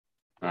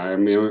I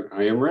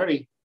am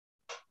ready.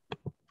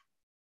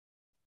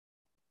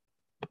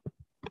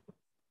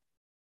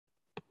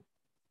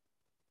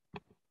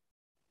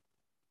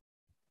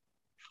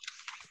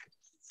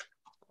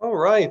 All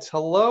right.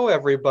 Hello,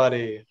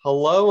 everybody.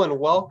 Hello, and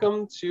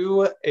welcome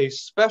to a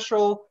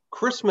special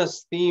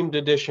Christmas-themed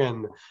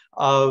edition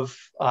of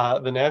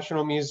the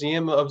National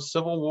Museum of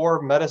Civil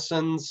War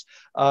Medicine's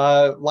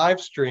live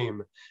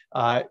stream.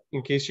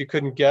 In case you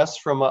couldn't guess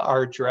from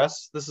our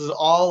dress, this is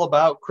all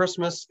about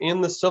Christmas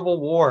in the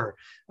Civil War,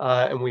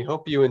 and we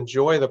hope you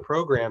enjoy the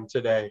program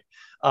today.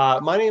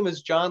 My name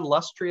is John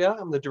Lustrea.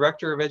 I'm the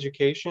Director of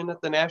Education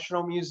at the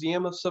National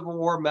Museum of Civil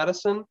War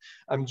Medicine.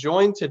 I'm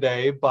joined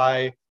today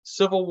by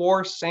Civil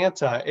War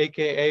Santa,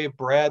 aka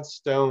Brad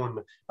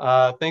Stone.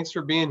 Thanks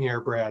for being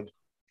here, Brad.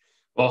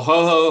 Well,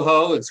 ho, ho,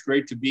 ho. It's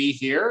great to be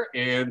here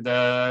and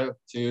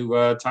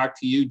to talk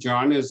to you,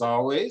 John, as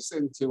always,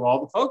 and to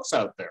all the folks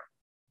out there.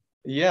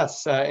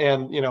 Yes,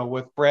 and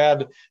with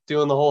Brad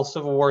doing the whole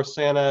Civil War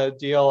Santa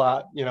deal,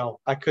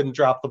 I couldn't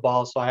drop the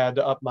ball, so I had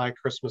to up my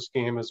Christmas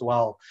game as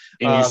well.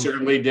 And you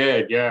certainly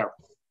did, yeah.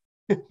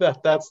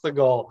 That's the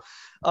goal.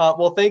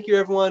 Well, thank you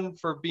everyone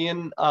for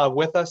being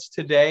with us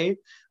today.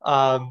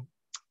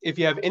 If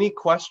you have any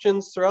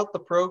questions throughout the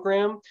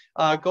program,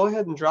 go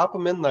ahead and drop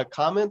them in the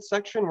comments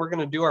section. We're going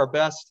to do our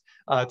best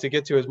to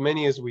get to as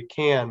many as we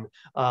can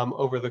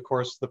over the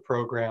course of the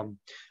program.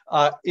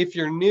 If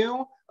you're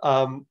new,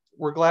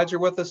 we're glad you're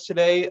with us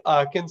today.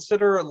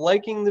 Consider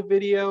liking the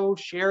video,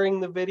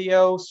 sharing the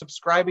video,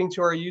 subscribing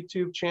to our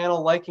YouTube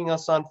channel, liking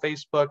us on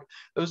Facebook.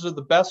 Those are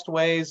the best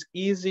ways,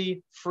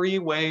 easy, free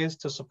ways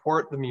to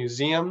support the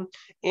museum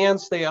and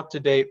stay up to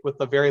date with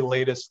the very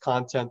latest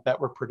content that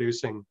we're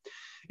producing.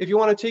 If you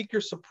want to take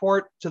your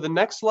support to the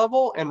next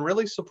level and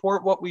really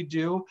support what we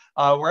do,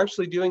 we're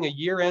actually doing a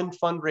year-end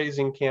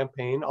fundraising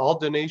campaign. All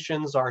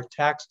donations are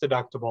tax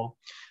deductible.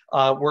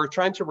 We're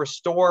trying to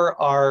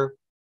restore our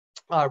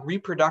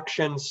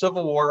reproduction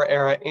Civil War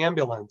era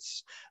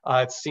ambulance.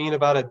 It's seen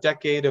about a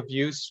decade of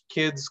use,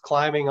 kids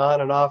climbing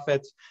on and off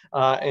it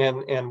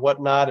and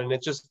whatnot, and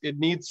it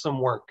needs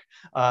some work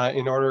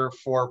in order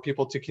for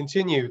people to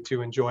continue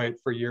to enjoy it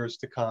for years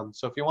to come.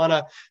 So if you want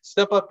to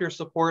step up your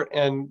support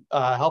and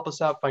help us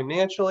out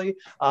financially,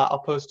 I'll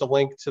post a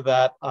link to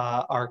that,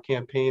 our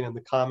campaign in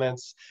the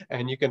comments,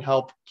 and you can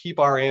help keep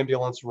our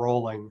ambulance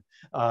rolling,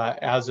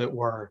 as it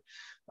were.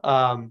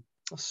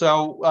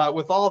 So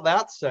with all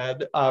that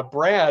said,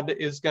 Brad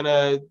is going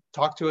to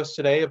talk to us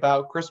today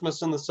about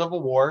Christmas in the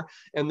Civil War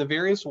and the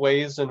various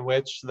ways in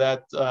which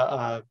that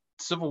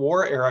Civil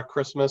War era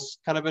Christmas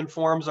kind of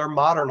informs our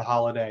modern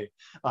holiday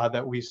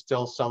that we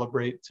still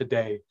celebrate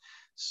today.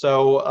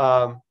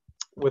 So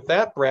with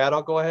that, Brad,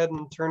 I'll go ahead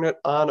and turn it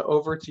on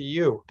over to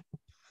you.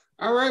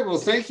 All right. Well,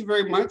 thank you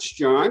very much,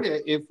 John.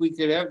 If we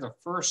could have the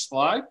first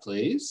slide,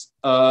 please.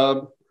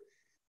 I'm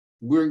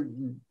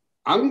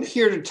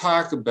here to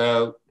talk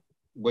about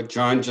what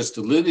John just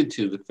alluded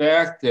to, the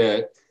fact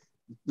that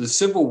the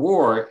Civil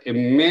War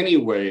in many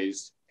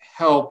ways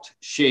helped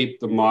shape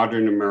the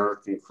modern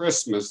American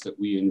Christmas that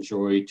we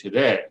enjoy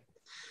today.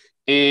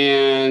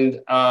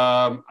 And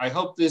I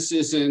hope this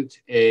isn't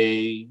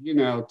a,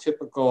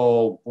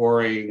 typical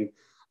boring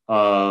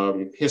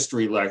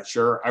history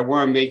lecture. I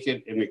want to make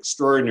it an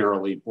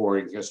extraordinarily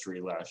boring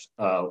history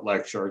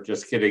lecture,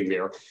 just kidding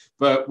there.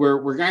 But we're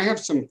going to have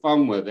some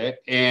fun with it.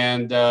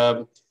 And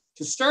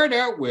to start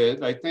out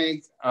with, I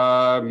think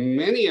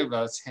many of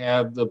us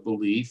have the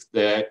belief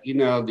that,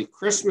 the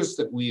Christmas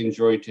that we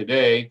enjoy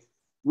today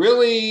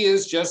really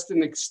is just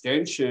an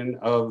extension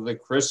of the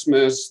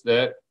Christmas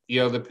that,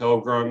 the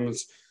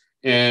Pilgrims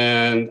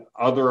and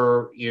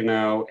other,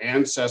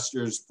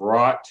 ancestors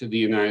brought to the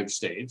United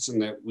States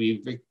and that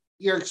we've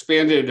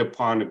expanded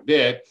upon a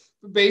bit.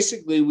 But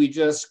basically, we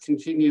just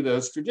continue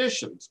those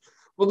traditions.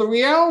 Well, the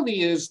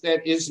reality is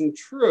that isn't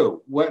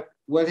true. What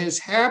has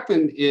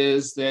happened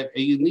is that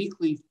a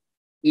uniquely,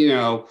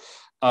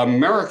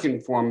 American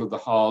form of the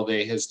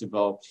holiday has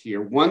developed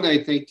here. One that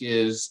I think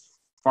is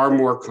far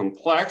more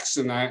complex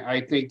and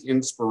I think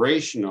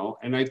inspirational.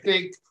 And I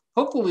think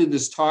hopefully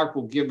this talk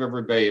will give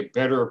everybody a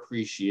better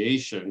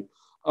appreciation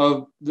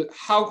of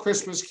how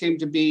Christmas came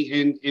to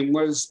be and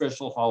what a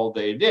special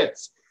holiday it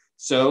is.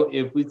 So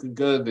if we could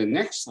go to the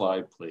next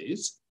slide,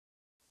 please.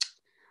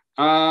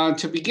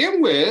 To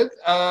begin with,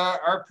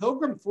 our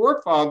Pilgrim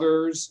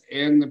forefathers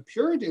and the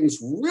Puritans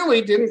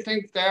really didn't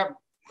think that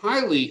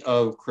highly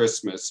of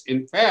Christmas.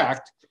 In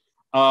fact,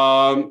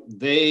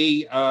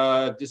 they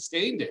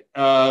disdained it.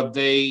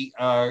 They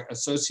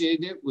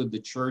associated it with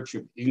the Church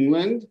of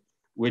England,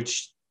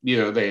 which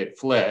they had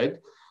fled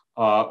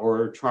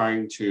or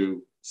trying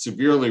to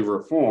severely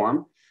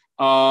reform,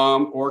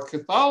 or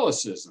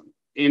Catholicism.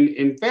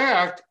 In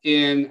fact,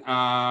 in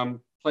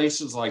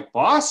places like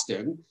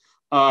Boston,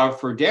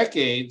 for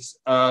decades,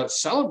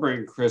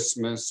 celebrating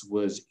Christmas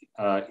was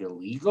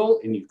illegal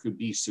and you could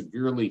be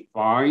severely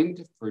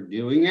fined for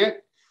doing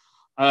it.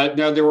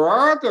 Now, there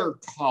are other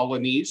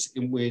colonies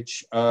in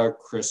which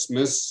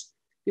Christmas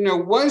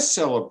was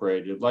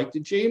celebrated, like the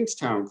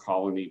Jamestown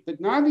colony, but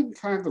not in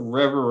kind of the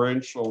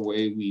reverential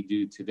way we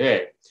do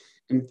today.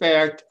 In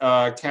fact,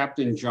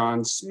 Captain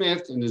John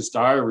Smith in his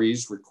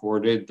diaries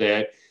recorded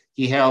that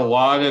he had a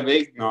lot of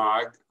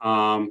eggnog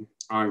on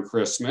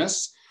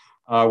Christmas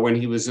when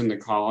he was in the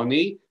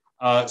colony.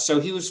 So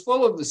he was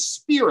full of the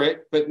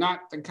spirit, but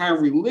not the kind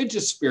of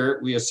religious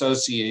spirit we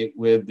associate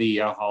with the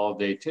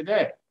holiday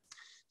today.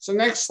 So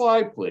next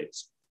slide,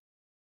 please.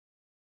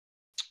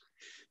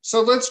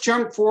 So let's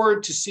jump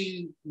forward to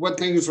see what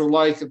things were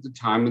like at the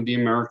time of the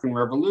American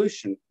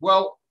Revolution.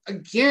 Well,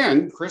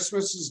 again,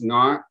 Christmas is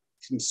not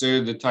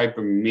considered the type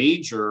of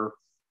major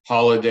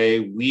holiday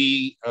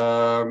we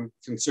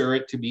consider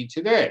it to be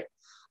today.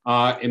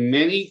 In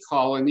many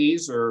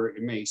colonies or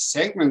in many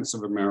segments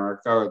of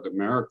America or the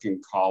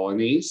American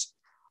colonies,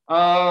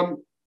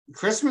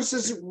 Christmas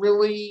isn't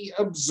really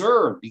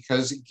observed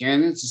because,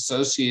 again, it's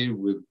associated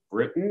with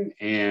Britain.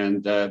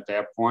 And at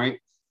that point,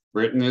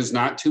 Britain is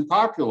not too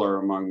popular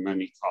among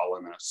many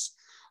colonists.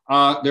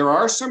 There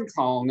are some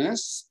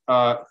colonists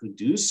who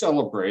do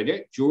celebrate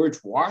it. George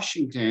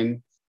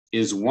Washington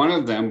is one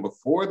of them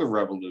before the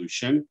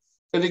Revolution.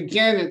 But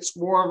again, it's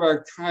more of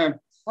a kind of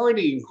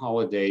partying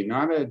holiday,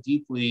 not a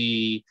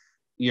deeply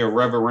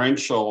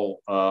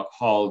reverential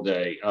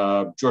holiday.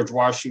 George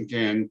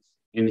Washington,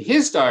 in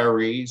his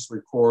diaries,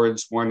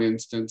 records one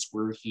instance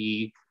where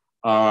he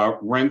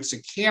rents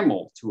a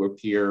camel to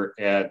appear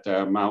at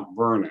Mount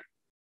Vernon,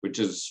 which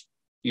is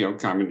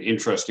kind of an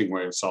interesting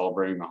way of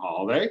celebrating the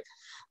holiday.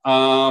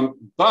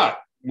 But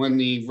when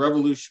the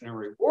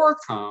Revolutionary War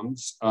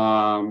comes,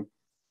 to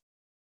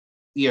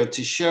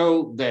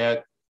show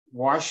that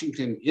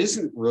Washington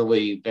isn't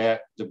really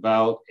that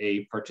devout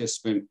a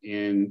participant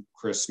in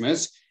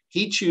Christmas,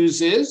 he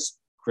chooses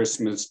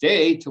Christmas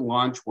Day to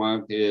launch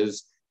one of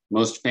his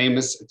most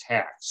famous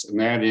attacks, and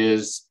that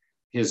is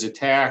his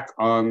attack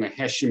on the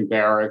Hessian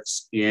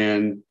barracks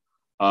in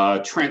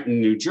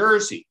Trenton, New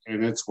Jersey,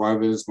 and it's one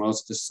of his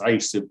most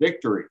decisive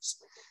victories.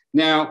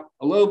 Now,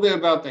 a little bit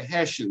about the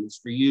Hessians.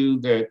 For you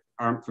that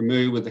aren't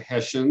familiar with the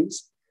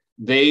Hessians,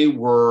 they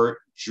were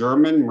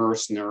German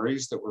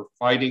mercenaries that were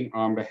fighting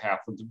on behalf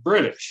of the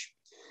British.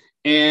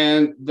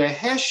 And the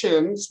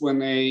Hessians, when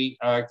they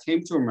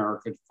came to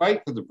America to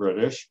fight for the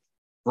British,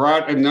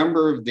 brought a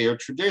number of their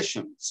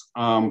traditions,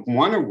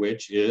 one of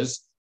which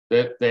is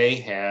that they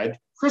had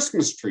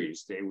Christmas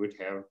trees. They would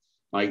have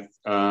like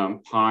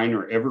pine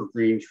or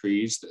evergreen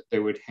trees that they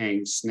would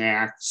hang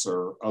snacks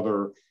or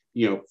other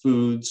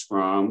foods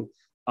from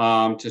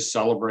to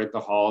celebrate the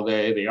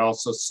holiday. They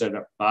also set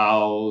up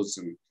boughs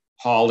and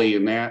holly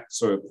and that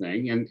sort of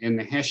thing. And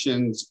the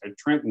Hessians at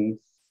Trenton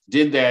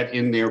did that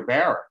in their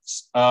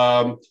barracks.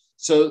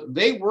 So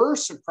they were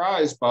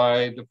surprised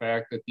by the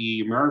fact that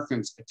the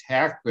Americans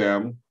attacked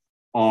them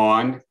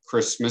on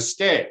Christmas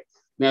Day.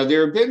 Now,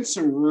 there have been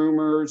some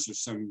rumors or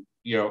some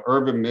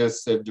urban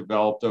myths that have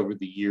developed over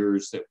the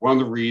years that one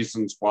of the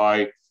reasons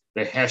why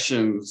the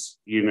Hessians,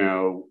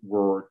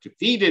 were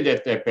defeated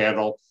at that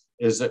battle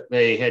is that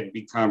they had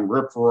become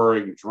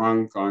rip-roaring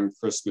drunk on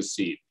Christmas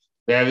Eve.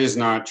 That is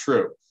not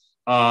true.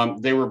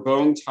 They were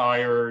bone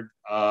tired.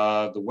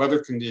 The weather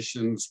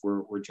conditions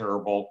were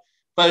terrible.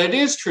 But it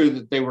is true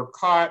that they were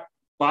caught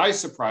by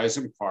surprise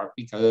in part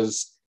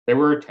because they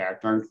were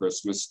attacked on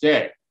Christmas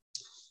Day.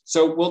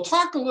 So we'll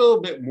talk a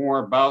little bit more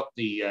about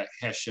the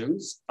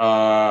Hessians in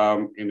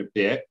a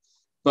bit.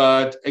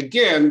 But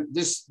again,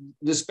 this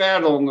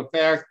battle and the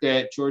fact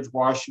that George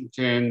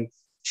Washington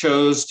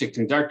chose to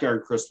conduct it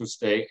on Christmas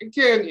Day,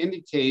 again,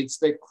 indicates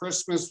that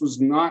Christmas was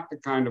not the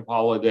kind of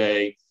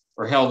holiday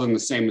or held in the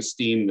same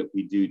esteem that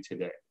we do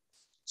today.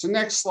 So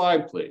next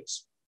slide,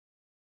 please.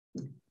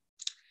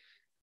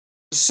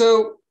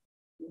 So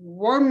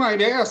one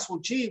might ask, well,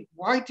 gee,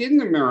 why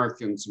didn't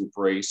Americans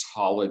embrace the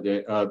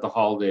holiday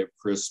of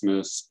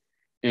Christmas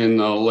in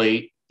the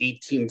late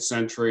 18th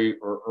century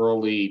or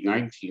early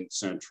 19th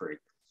century?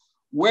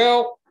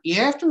 Well, you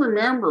have to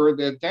remember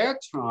that at that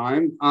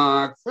time,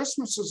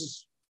 Christmas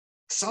was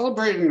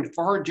celebrated in a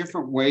far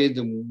different way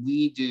than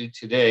we do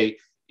today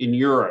in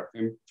Europe,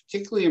 and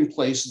particularly in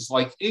places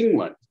like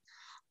England.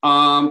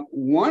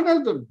 One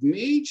of the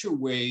major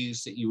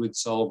ways that you would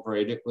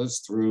celebrate it was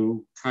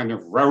through kind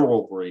of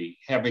revelry,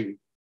 having,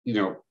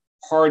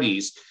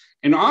 parties.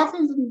 And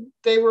often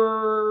they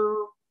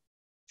were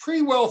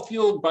pretty well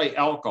fueled by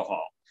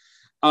alcohol.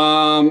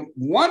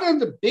 One of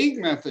the big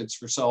methods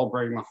for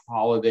celebrating the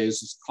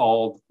holidays is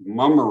called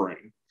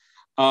mummering.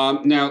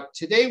 Now,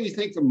 today we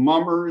think of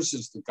mummers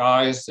as the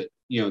guys that,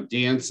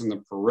 dance in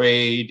the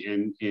parade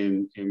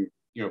in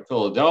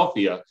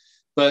Philadelphia.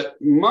 But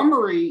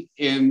mummery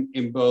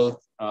in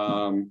both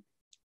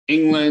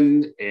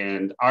England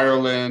and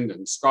Ireland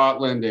and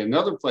Scotland and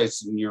other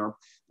places in Europe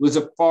was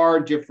a far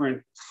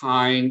different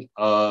kind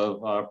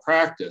of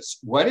practice.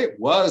 What it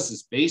was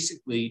is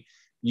basically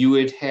you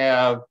would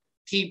have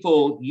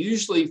people,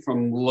 usually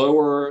from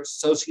lower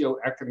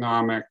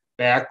socioeconomic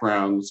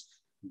backgrounds,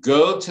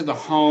 go to the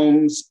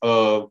homes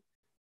of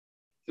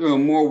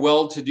more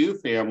well-to-do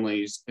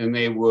families, and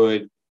they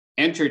would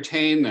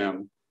entertain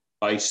them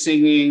by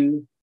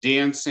singing,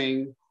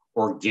 dancing,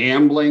 or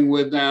gambling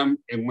with them.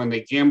 And when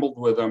they gambled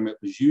with them, it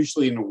was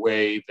usually in a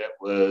way that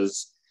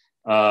was,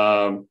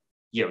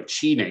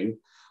 cheating.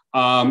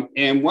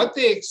 And what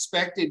they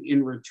expected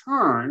in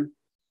return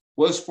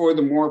was for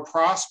the more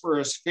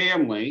prosperous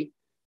family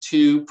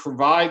to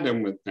provide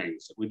them with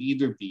things. It would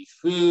either be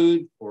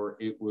food, or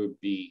it would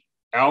be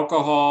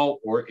alcohol,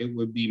 or it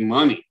would be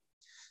money.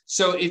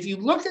 So if you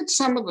look at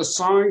some of the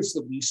songs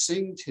that we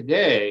sing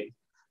today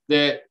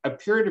that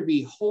appear to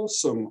be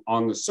wholesome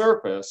on the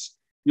surface,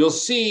 you'll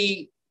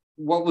see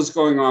what was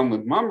going on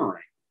with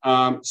mummery.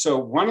 So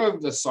one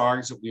of the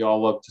songs that we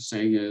all love to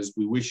sing is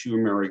 "We Wish You a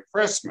Merry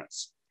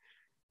Christmas."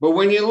 But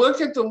when you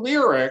look at the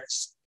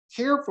lyrics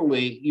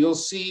carefully, you'll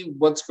see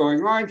what's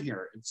going on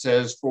here. It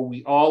says, "For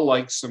we all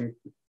like some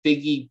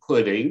figgy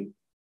pudding,"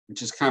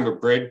 which is kind of a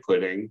bread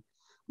pudding.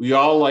 "We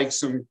all like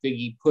some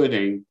figgy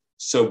pudding,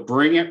 so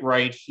bring it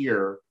right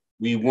here.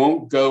 We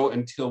won't go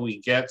until we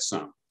get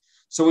some."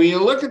 So when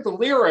you look at the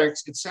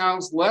lyrics, it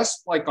sounds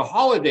less like a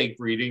holiday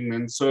greeting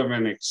than sort of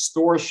an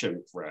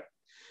extortion threat.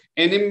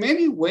 And in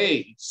many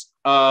ways,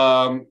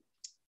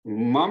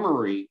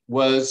 mummery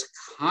was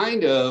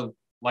kind of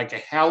like a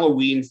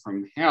Halloween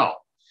from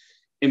hell.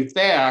 In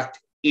fact,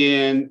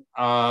 in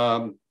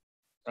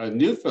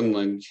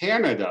Newfoundland,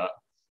 Canada,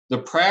 the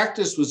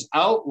practice was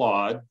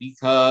outlawed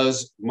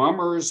because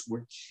mummers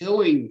were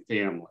killing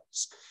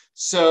families.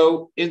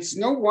 So it's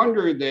no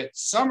wonder that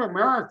some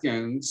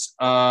Americans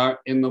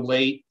in the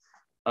late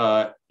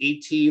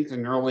 18th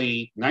and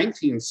early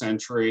 19th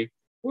century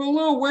were a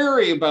little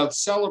wary about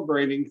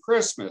celebrating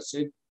Christmas.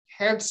 It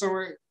had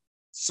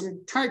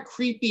some kind of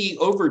creepy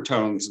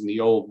overtones in the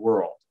old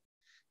world.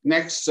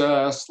 Next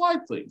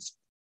slide, please.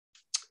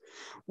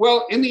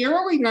 Well, in the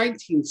early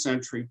 19th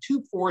century,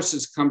 two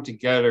forces come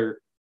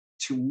together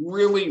to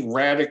really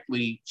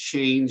radically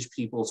change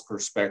people's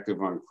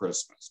perspective on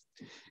Christmas.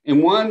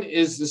 And one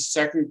is the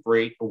Second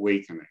Great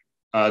Awakening.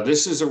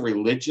 This is a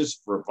religious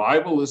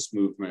revivalist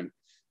movement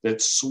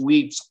that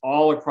sweeps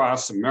all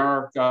across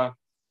America,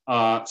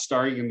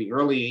 starting in the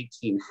early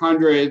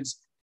 1800s.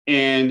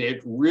 And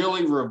it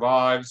really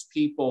revives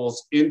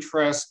people's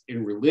interest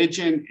in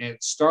religion. And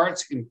it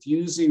starts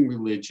infusing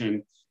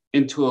religion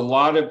into a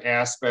lot of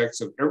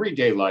aspects of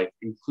everyday life,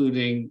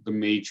 including the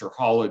major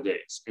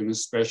holidays, and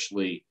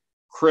especially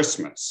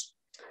Christmas.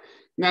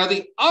 Now,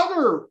 the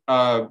other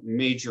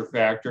major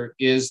factor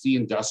is the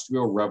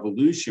Industrial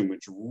Revolution,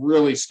 which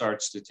really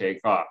starts to take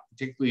off,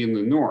 particularly in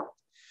the North.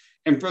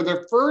 And for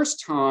the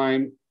first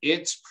time,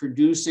 it's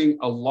producing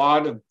a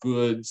lot of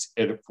goods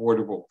at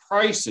affordable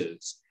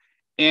prices.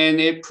 And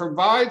it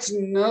provides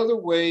another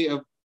way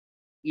of,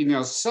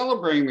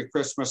 celebrating the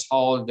Christmas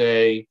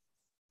holiday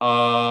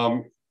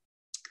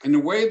in a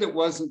way that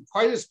wasn't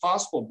quite as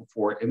possible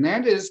before, and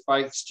that is by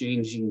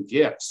exchanging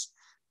gifts.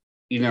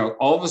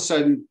 All of a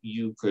sudden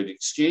you could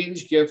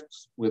exchange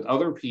gifts with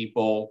other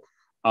people,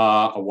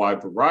 a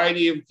wide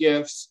variety of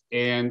gifts,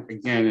 and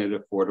again, at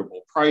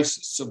affordable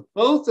prices. So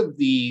both of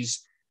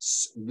these,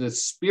 the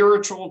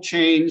spiritual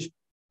change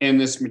and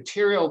this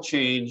material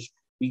change,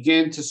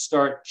 begin to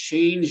start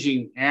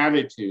changing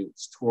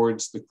attitudes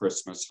towards the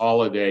Christmas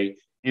holiday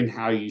and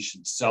how you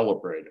should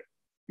celebrate it.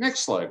 Next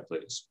slide,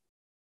 please.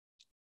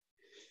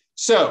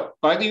 So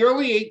by the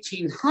early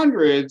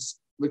 1800s,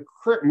 the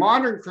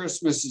modern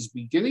Christmas is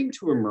beginning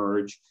to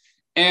emerge,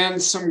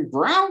 and some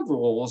ground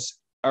rules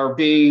are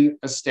being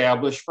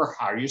established for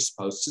how you're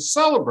supposed to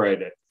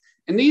celebrate it.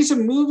 And these are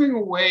moving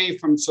away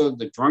from sort of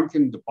the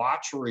drunken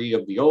debauchery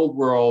of the old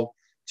world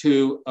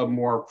to a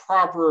more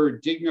proper,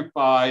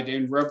 dignified,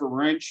 and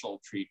reverential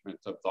treatment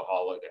of the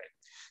holiday.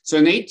 So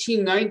in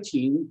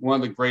 1819,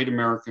 one of the great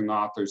American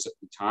authors at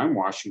the time,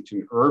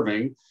 Washington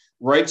Irving,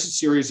 writes a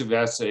series of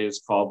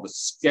essays called The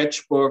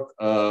Sketchbook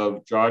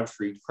of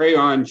Godfrey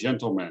Crayon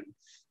Gentleman,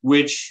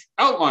 which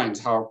outlines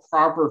how a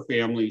proper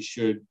family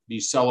should be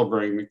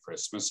celebrating the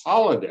Christmas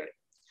holiday.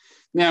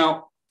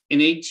 Now, in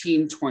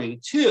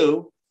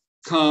 1822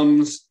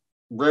 comes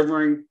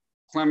Reverend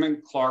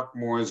Clement Clark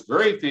Moore's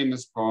very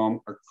famous poem,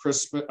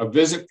 A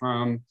Visit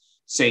from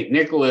St.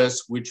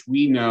 Nicholas, which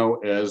we know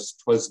as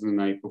 "'Twas the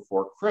Night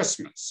Before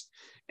Christmas."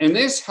 And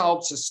this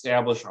helps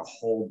establish a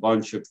whole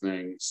bunch of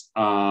things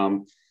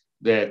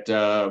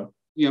that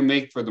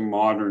make for the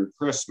modern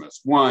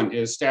Christmas. One, it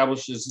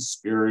establishes a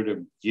spirit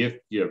of gift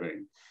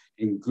giving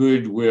and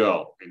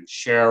goodwill and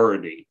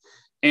charity.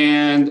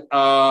 And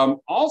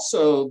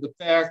also the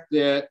fact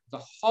that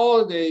the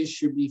holidays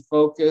should be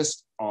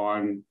focused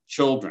on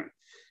children.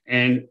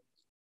 And,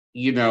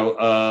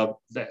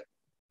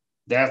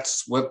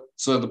 that's what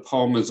the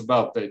poem is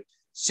about, that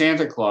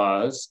Santa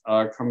Claus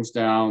comes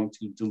down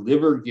to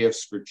deliver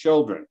gifts for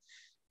children.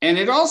 And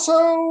it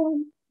also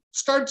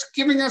starts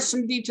giving us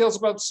some details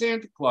about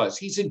Santa Claus.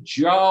 He's a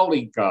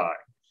jolly guy.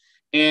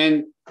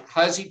 And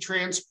how's he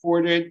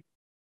transported?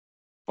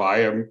 By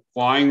a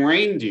flying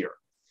reindeer.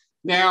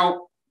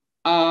 Now,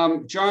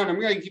 John, I'm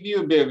going to give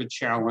you a bit of a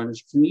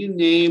challenge. Can you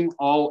name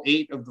all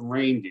 8 of the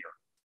reindeer?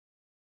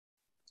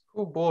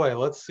 Oh boy,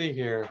 let's see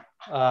here.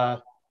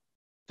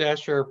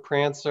 Dasher,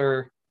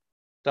 Prancer,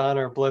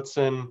 Donner,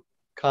 Blitzen,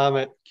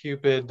 Comet,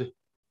 Cupid,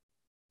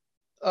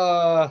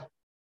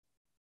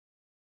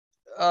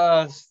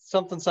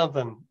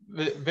 something.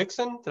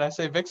 Vixen? Did I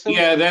say Vixen?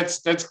 Yeah,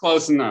 that's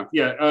close enough.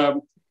 Yeah,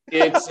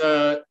 it's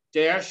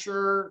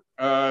Dasher,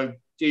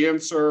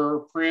 Dancer,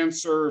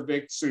 Prancer,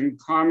 Vixen,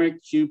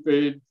 Comet,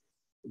 Cupid,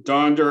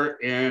 Donder,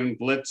 and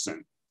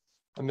Blitzen.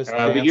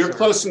 But you're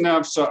close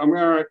enough, so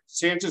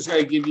Santa's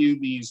gonna give you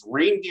these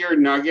reindeer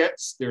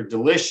nuggets. They're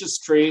delicious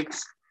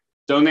treats.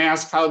 Don't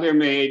ask how they're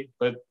made,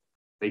 but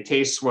they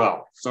taste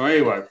swell. So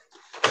anyway,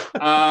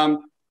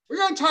 we're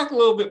gonna talk a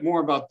little bit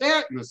more about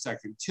that in a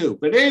second too.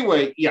 But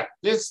anyway, yeah,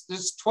 this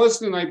 'Twas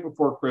the Night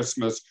Before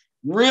Christmas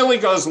really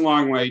goes a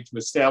long way to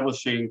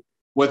establishing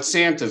what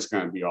Santa's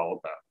gonna be all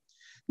about.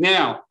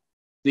 Now,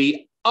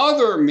 the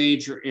other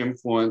major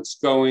influence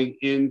going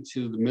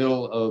into the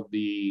middle of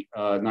the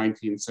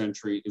 19th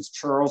century is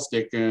Charles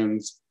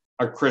Dickens'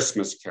 A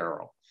Christmas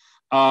Carol,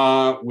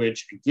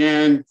 which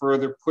again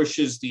further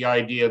pushes the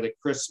idea that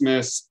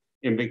Christmas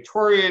in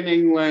Victorian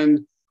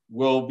England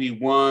will be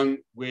one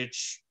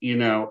which,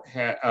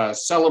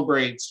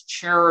 celebrates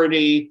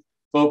charity,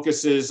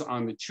 focuses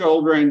on the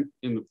children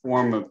in the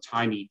form of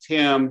Tiny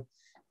Tim.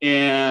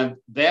 And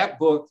that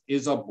book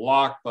is a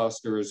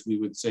blockbuster, as we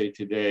would say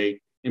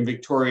today, in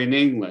Victorian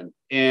England.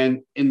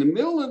 And in the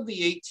middle of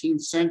the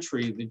 18th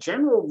century, the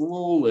general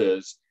rule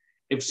is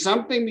if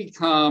something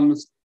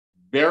becomes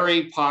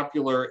very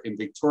popular in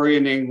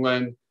Victorian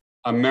England,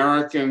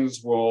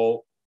 Americans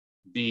will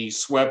be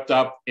swept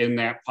up in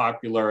that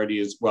popularity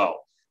as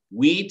well.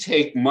 We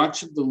take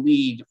much of the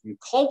lead in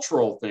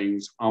cultural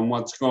things on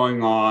what's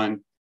going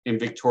on in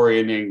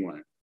Victorian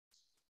England.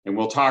 And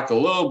we'll talk a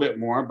little bit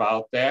more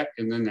about that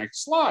in the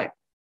next slide.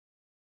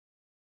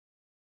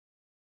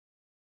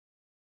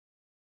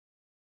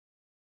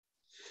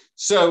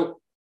 So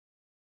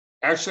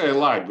actually I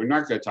lied. We're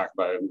not going to talk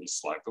about it in this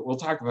slide, but we'll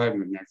talk about it in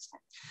the next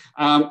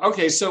one.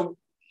 Okay, so,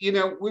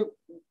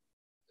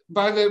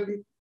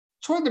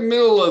 toward the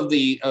middle of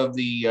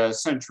the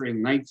century,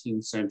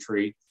 19th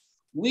century,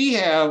 we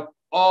have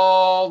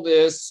all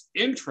this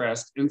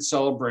interest in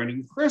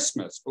celebrating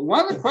Christmas. But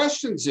one of the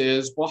questions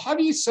is, well, how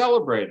do you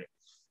celebrate it?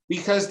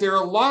 Because there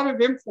are a lot of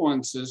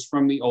influences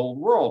from the old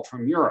world,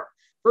 from Europe.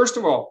 First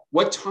of all,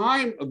 what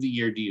time of the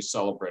year do you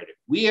celebrate it?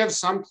 We have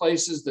some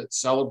places that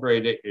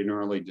celebrate it in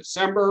early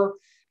December.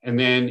 And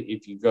then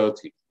if you go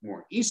to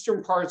more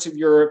eastern parts of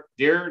Europe,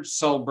 they're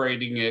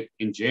celebrating it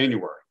in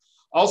January.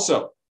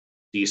 Also,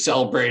 do you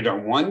celebrate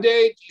on one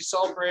day? Do you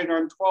celebrate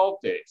on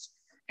 12 days?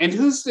 And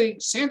who's the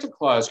Santa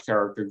Claus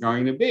character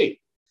going to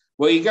be?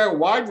 Well, you got a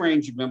wide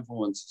range of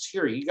influences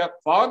here. You got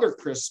Father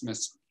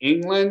Christmas in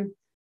England.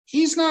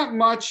 He's not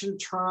much in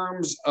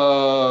terms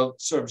of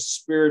sort of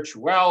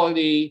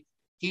spirituality.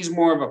 He's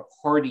more of a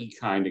party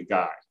kind of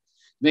guy.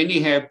 Then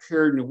you have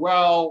Père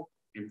Noël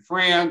in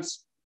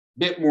France, a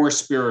bit more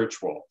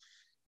spiritual.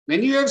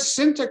 Then you have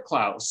Santa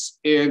Claus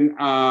in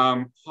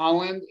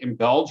Holland and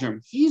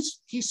Belgium.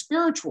 He's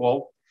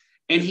spiritual,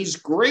 and he's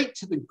great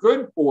to the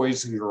good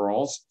boys and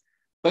girls,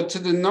 but to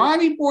the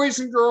naughty boys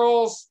and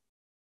girls,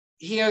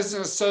 he has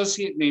an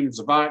associate named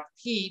Zavat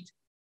Pete,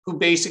 who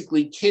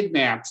basically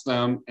kidnaps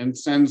them and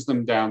sends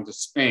them down to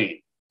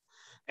Spain.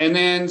 And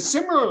then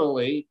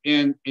similarly,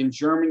 in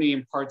Germany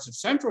and parts of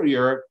Central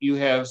Europe, you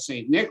have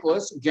St.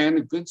 Nicholas, again,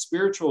 a good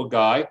spiritual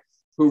guy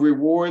who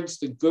rewards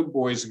the good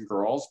boys and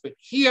girls, but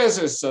he has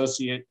an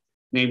associate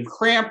named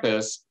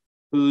Krampus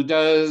who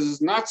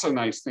does not so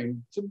nice things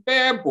to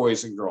bad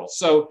boys and girls.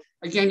 So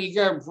again, you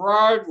got a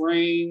broad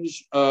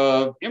range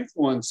of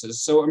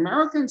influences. So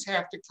Americans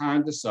have to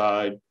kind of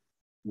decide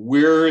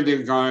where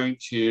they're going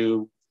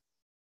to,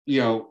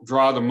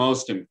 draw the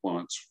most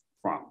influence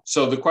from.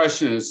 So the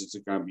question is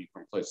it going to be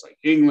from places like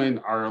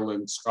England,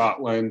 Ireland,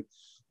 Scotland?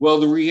 Well,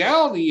 the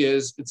reality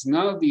is it's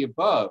none of the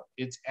above.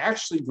 It's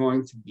actually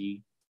going to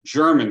be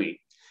Germany.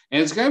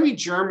 And it's going to be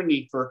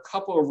Germany for a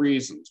couple of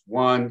reasons.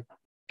 One,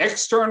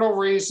 external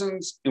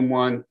reasons, and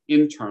one,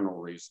 internal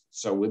reason.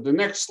 So with the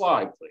next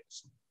slide,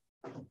 please.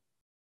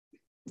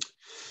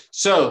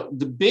 So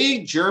the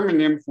big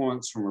German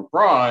influence from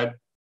abroad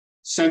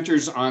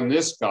centers on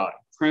this guy,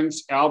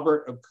 Prince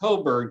Albert of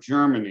Coburg,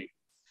 Germany.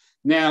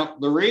 Now,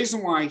 the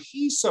reason why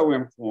he's so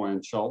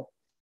influential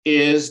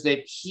is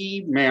that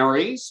he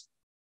marries,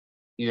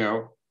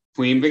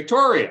 Queen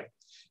Victoria.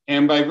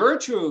 And by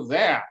virtue of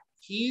that,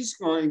 he's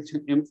going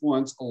to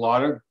influence a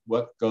lot of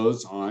what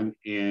goes on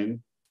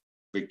in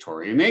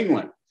Victorian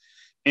England.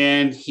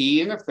 And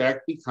he, in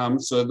effect,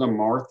 becomes sort of the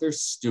Martha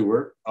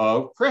Stewart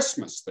of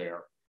Christmas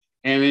there.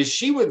 And as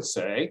she would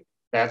say,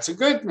 that's a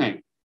good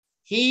thing.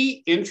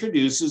 He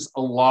introduces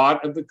a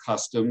lot of the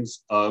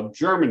customs of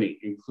Germany,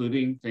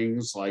 including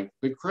things like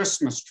the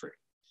Christmas tree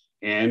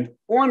and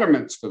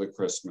ornaments for the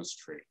Christmas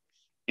tree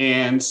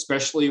and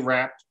specially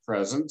wrapped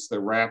presents.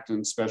 They're wrapped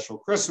in special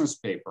Christmas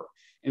paper.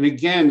 And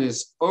again,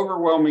 this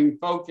overwhelming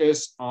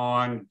focus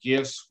on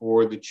gifts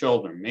for the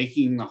children,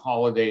 making the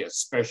holiday a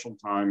special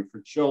time for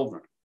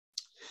children.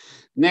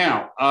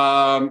 Now,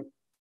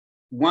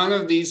 one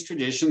of these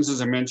traditions,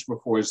 as I mentioned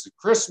before, is the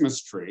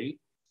Christmas tree.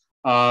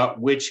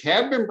 which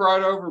had been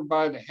brought over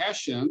by the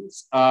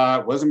Hessians,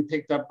 wasn't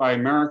picked up by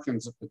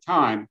Americans at the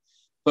time.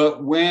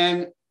 But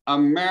when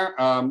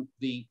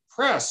the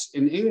press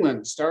in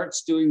England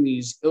starts doing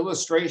these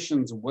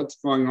illustrations of what's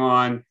going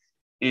on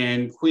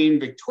in Queen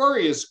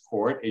Victoria's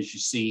court, as you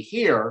see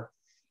here,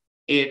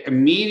 it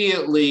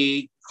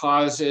immediately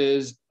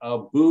causes a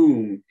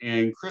boom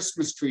in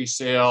Christmas tree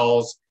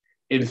sales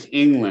in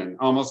England.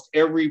 Almost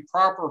every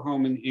proper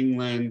home in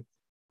England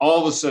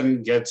all of a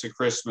sudden gets a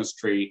Christmas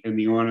tree and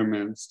the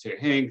ornaments to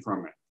hang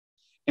from it.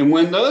 And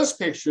when those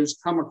pictures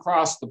come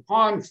across the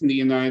pond from the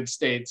United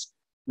States,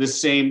 the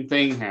same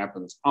thing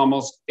happens.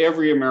 Almost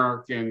every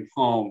American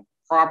home,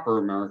 proper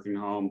American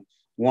home,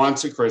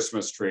 wants a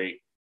Christmas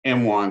tree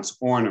and wants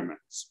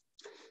ornaments.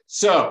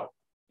 So,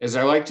 as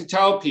I like to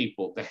tell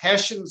people, the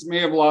Hessians may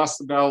have lost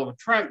the Battle of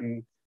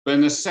Trenton, but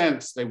in a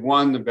sense, they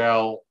won the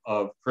Battle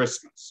of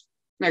Christmas.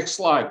 Next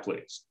slide,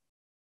 please.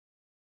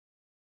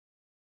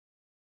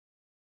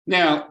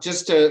 Now,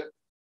 just to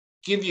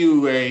give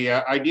you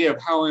an idea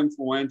of how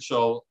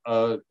influential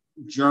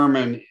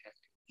Germany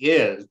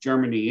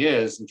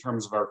is in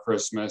terms of our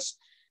Christmas,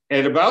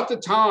 at about the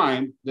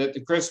time that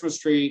the Christmas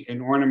tree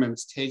and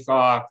ornaments take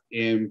off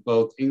in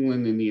both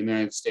England and the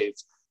United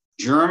States,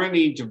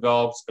 Germany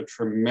develops a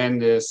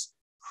tremendous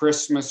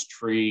Christmas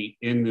tree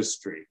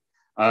industry,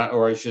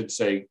 or I should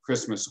say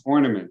Christmas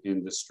ornament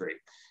industry.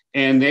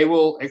 And they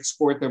will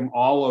export them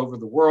all over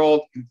the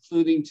world,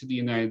 including to the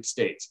United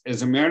States.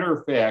 As a matter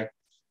of fact,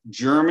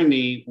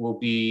 Germany will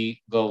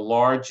be the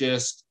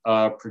largest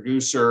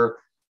producer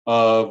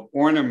of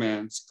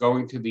ornaments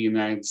going to the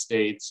United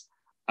States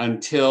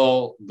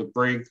until the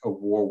brink of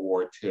World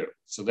War II.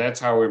 So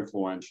that's how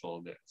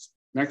influential it is.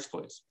 Next,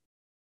 please.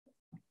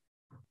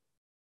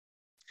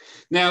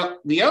 Now,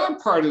 the other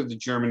part of the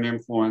German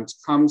influence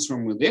comes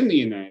from within the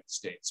United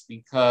States,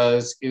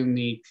 because in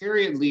the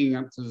period leading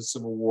up to the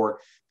Civil War,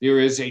 there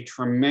is a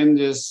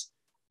tremendous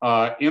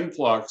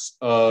influx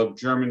of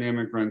German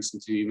immigrants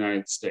into the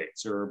United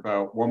States. There are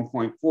about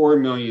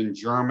 1.4 million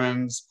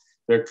Germans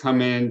that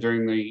come in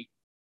during the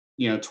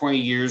 20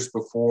 years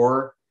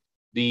before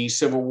the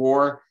Civil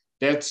War.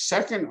 That's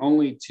second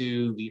only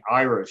to the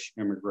Irish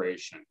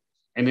immigration,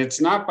 and it's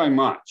not by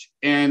much.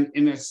 And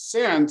in a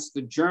sense,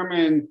 the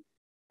German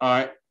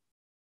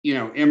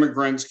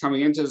immigrants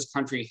coming into this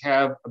country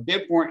have a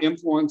bit more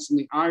influence than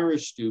the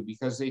Irish do,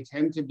 because they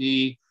tend to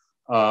be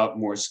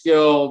more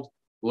skilled,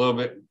 a little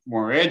bit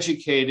more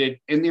educated,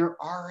 and there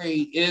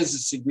already is a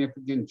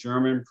significant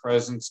German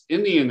presence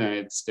in the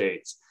United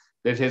States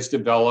that has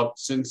developed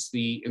since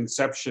the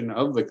inception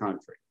of the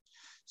country.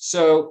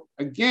 So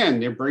again,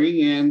 they're bringing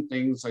in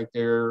things like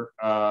their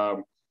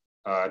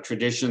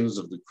traditions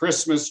of the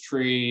Christmas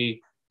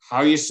tree,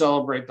 how you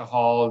celebrate the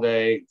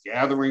holiday,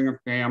 gathering of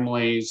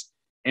families,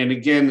 and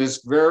again,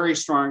 this very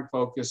strong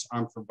focus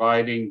on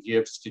providing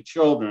gifts to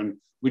children,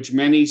 which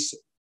many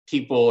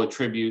people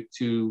attribute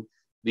to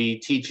the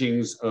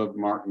teachings of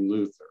Martin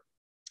Luther.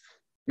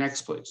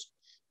 Next, please.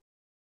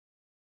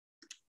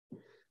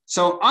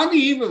 So on the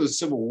eve of the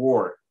Civil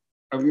War,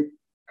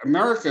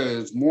 America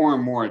is more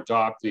and more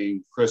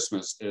adopting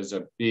Christmas as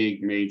a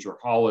big major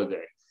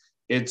holiday.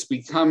 It's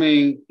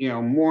becoming,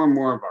 more and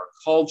more of our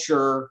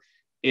culture.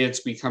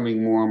 It's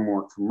becoming more and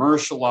more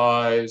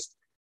commercialized.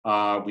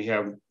 We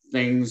have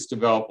things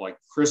develop like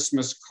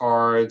Christmas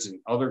cards and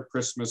other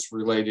Christmas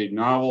related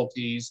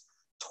novelties.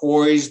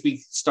 Toys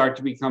start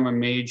to become a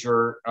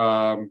major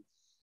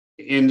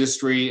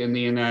industry in the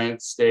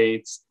United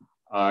States.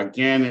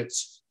 Again,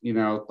 it's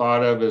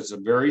thought of as a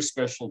very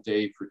special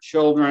day for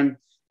children.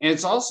 And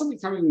it's also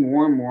becoming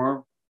more and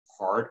more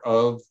part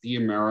of the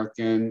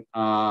American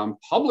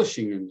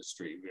publishing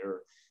industry.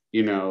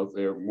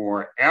 There are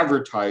more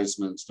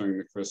advertisements during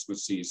the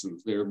Christmas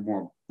seasons. There are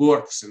more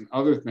books and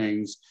other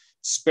things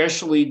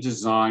specially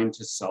designed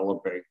to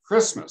celebrate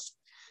Christmas.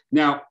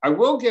 Now, I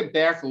will get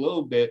back a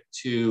little bit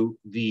to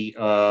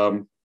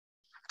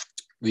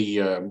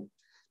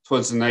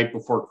towards the night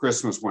before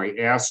Christmas, when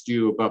I asked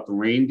you about the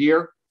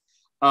reindeer.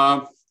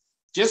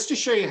 Just to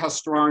show you how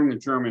strong the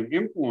German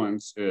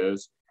influence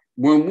is,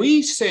 when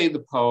we say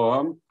the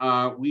poem,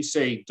 we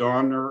say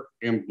Donner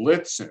and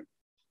Blitzen,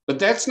 but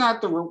that's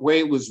not the way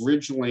it was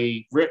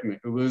originally written.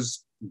 It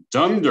was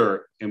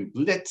Dunder and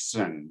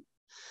Blitzen.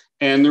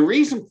 And the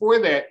reason for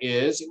that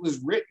is it was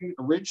written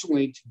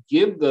originally to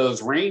give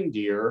those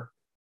reindeer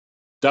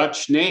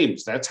Dutch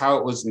names. That's how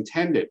it was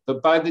intended.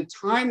 But by the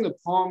time the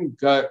poem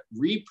got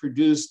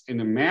reproduced in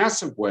a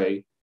massive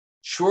way,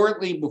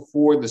 shortly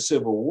before the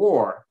Civil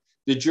War,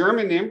 the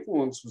German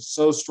influence was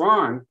so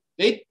strong,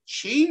 they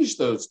changed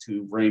those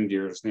two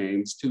reindeers'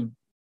 names to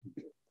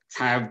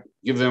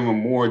give them a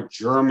more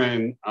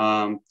German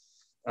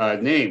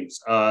names.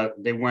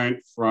 They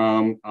went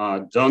from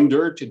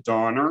Dunder to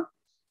Donner,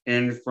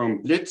 and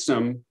from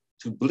Blitzen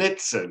to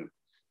Blitzen.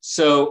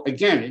 So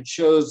again, it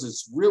shows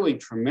this really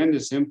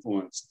tremendous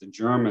influence the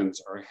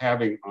Germans are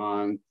having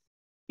on,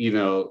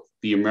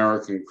 the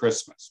American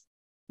Christmas.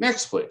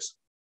 Next, please.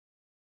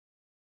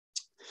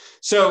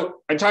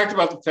 So I talked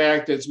about the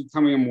fact that it's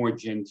becoming a more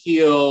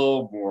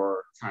genteel,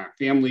 more kind of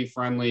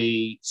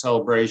family-friendly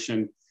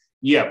celebration.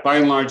 Yeah, by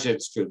and large,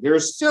 that's true. There are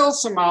still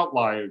some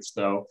outliers,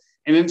 though.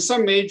 And in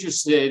some major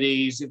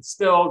cities, it's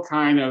still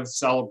kind of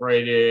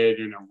celebrated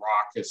in a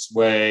raucous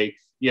way.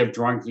 You have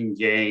drunken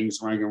gangs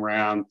running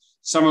around.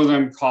 Some of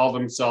them call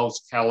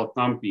themselves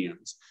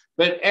Calithumpians.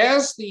 But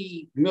as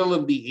the middle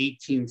of the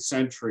 18th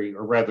century,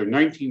 or rather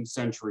 19th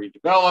century,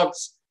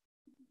 develops,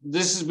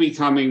 this is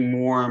becoming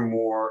more and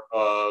more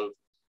of,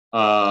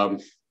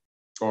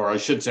 or I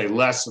should say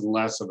less and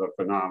less of a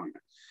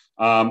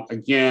phenomenon.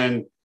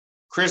 Again,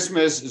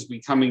 Christmas is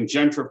becoming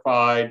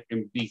gentrified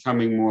and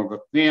becoming more of a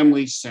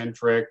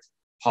family-centric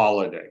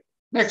holiday.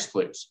 Next,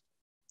 please.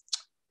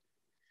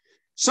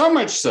 So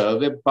much so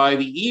that by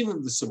the eve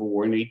of the Civil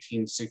War in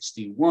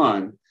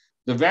 1861,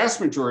 the vast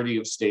majority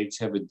of states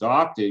have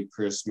adopted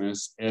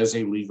Christmas as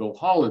a legal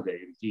holiday.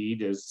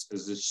 Indeed, as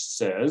it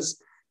says,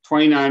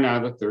 29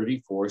 out of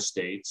 34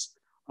 states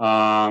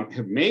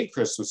have made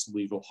Christmas a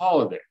legal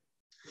holiday.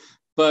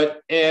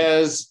 But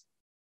as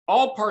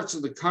all parts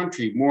of the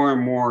country more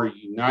and more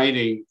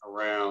uniting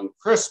around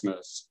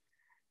Christmas,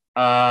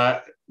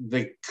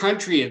 the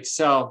country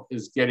itself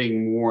is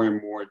getting more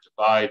and more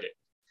divided.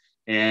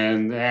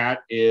 And that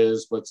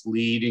is what's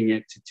leading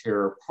it to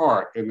tear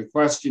apart. And the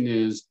question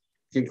is,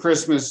 can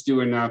Christmas do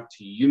enough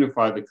to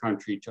unify the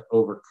country to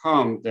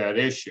overcome that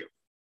issue?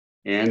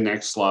 And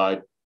next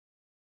slide.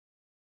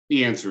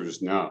 The answer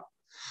is no.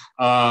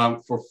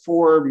 For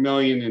 4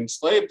 million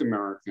enslaved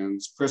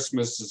Americans,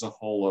 Christmas is a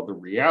whole other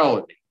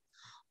reality.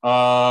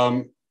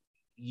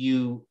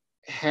 You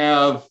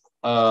have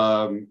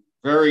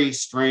very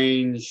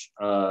strange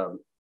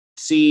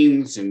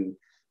scenes in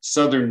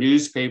Southern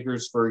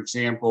newspapers, for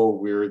example,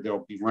 where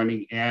they'll be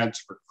running ads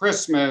for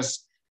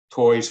Christmas,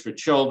 toys for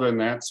children,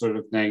 that sort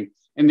of thing.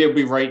 And they'll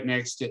be right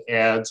next to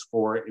ads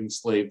for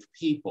enslaved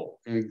people,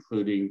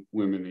 including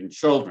women and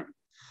children.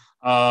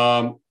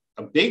 A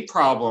big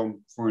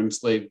problem for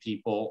enslaved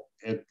people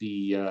at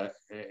the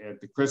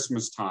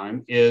Christmas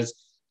time is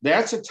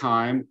that's a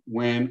time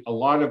when a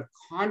lot of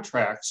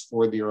contracts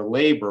for their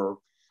labor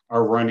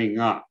are running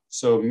up.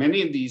 So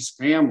many of these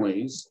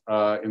families,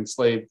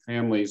 enslaved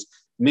families,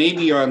 may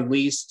be on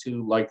lease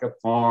to like a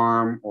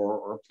farm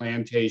or a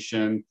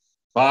plantation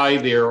by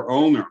their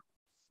owner.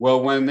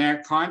 Well, when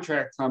that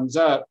contract comes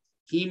up,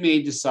 he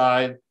may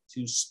decide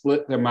to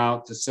split them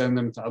out, to send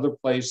them to other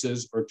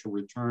places or to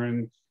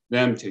return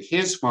them to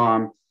his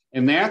farm.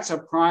 And that's a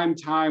prime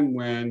time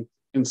when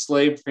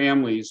enslaved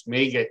families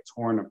may get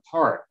torn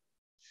apart.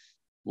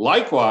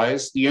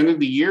 Likewise, the end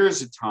of the year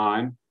is a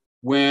time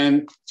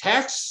when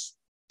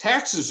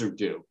taxes are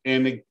due.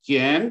 And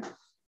again,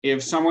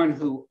 if someone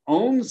who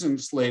owns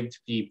enslaved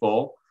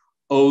people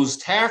owes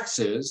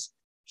taxes,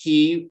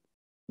 he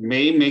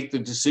may make the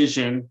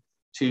decision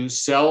to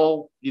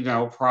sell,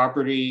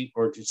 property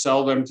or to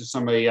sell them to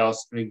somebody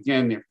else. And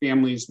again, their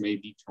families may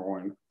be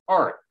torn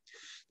apart.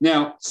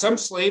 Now, some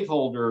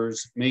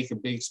slaveholders make a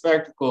big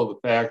spectacle of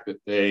the fact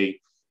that they,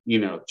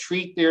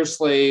 treat their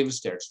slaves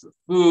to extra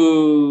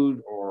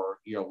food or,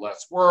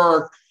 less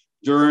work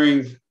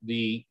during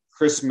the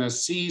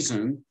Christmas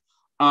season.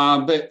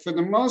 But for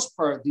the most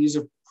part, these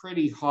are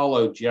pretty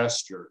hollow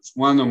gestures.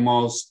 One of the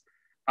most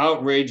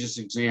outrageous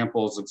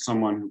examples of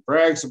someone who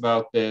brags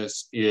about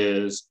this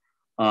is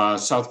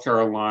South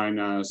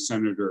Carolina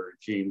Senator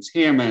James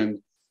Hammond,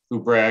 who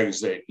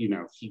brags that,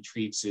 he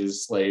treats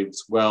his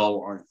slaves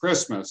well on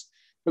Christmas.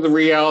 But the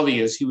reality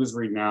is he was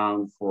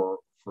renowned for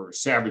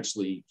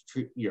savagely,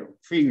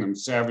 treating them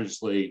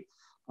savagely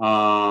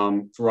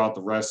throughout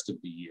the rest of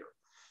the year.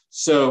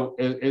 So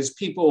as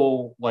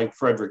people like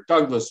Frederick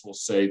Douglass will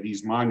say,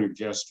 these minor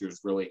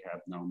gestures really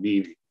have no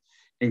meaning.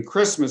 And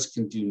Christmas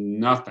can do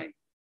nothing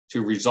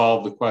to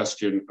resolve the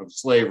question of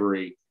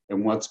slavery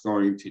and what's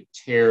going to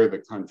tear the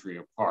country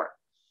apart.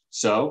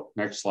 So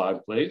next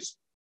slide, please.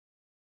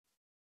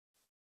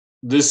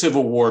 The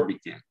Civil War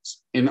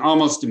begins. And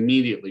almost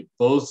immediately,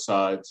 both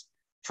sides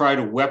try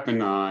to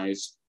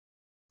weaponize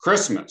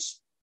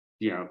Christmas,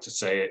 to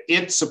say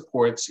it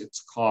supports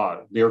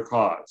their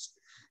cause.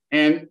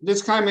 And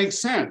this kind of makes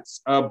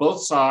sense.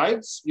 Both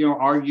sides,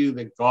 argue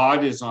that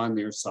God is on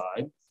their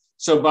side.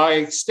 So by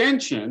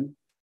extension,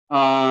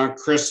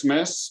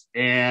 Christmas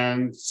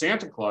and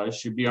Santa Claus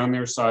should be on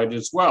their side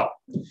as well.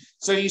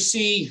 So you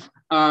see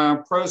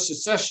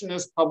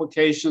pro-secessionist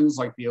publications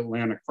like the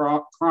Atlanta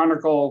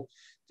Chronicle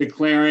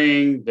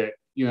declaring that,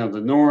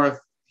 the North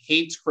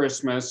hates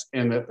Christmas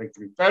and that the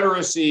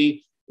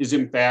Confederacy is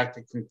in fact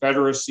a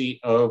confederacy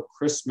of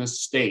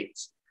Christmas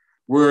states.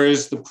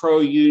 Whereas the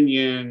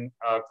pro-union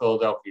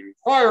Philadelphia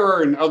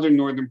Inquirer and other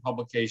Northern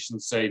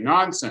publications say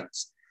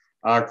nonsense.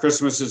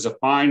 Christmas is a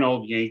fine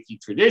old Yankee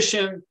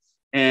tradition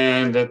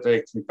and that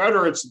the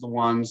Confederates are the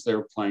ones that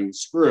are playing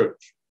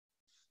Scrooge.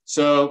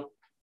 So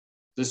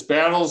this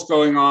battle's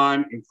going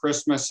on and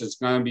Christmas is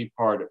going to be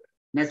part of it.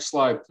 Next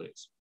slide,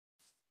 please.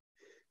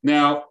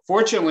 Now,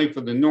 fortunately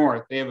for the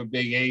North, they have a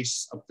big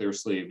ace up their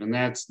sleeve, and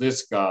that's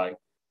this guy,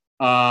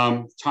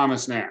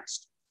 Thomas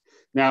Nast.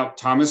 Now,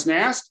 Thomas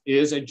Nast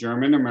is a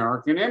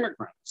German-American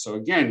immigrant. So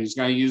again, he's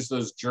going to use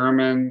those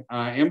German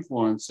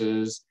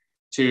influences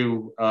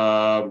to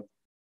help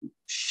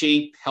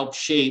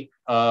shape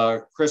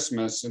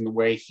Christmas in the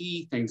way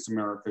he thinks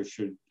America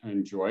should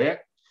enjoy it.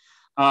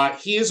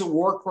 He is a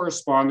war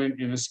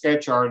correspondent and a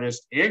sketch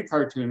artist and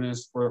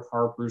cartoonist for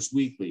Harper's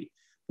Weekly,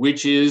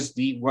 which is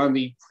one of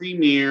the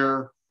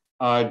premier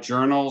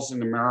journals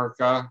in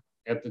America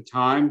at the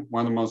time,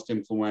 one of the most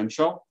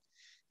influential.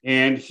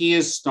 And he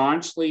is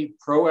staunchly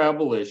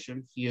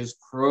pro-abolition, he is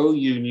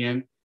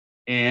pro-union,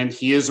 and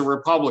he is a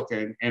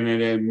Republican and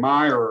an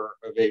admirer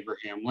of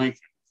Abraham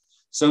Lincoln.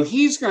 So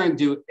he's going to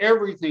do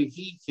everything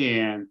he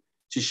can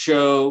to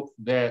show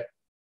that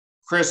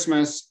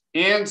Christmas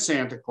and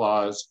Santa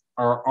Claus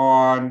are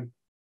on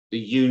the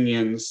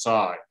Union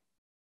side.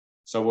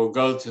 So we'll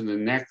go to the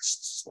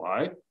next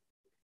slide.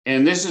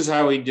 And this is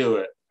how we do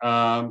it.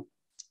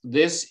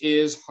 This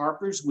is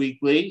Harper's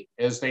Weekly,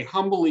 as they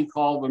humbly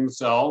call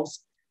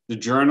themselves, the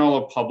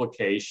Journal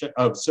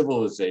of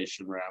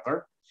Civilization,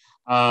 rather.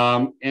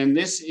 And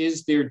this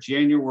is their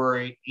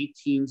January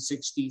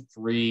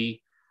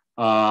 1863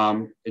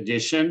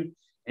 edition.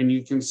 And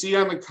you can see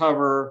on the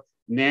cover,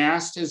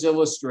 Nast has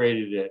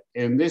illustrated it.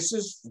 And this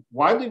is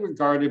widely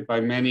regarded by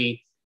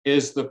many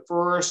as the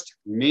first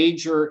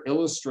major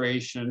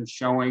illustration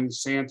showing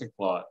Santa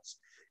Claus.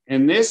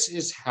 And this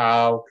is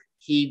how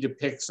he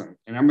depicts him.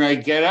 And I'm going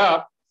to get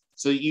up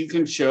so that you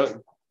can get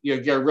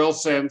a real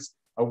sense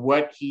of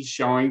what he's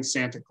showing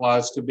Santa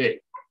Claus to be.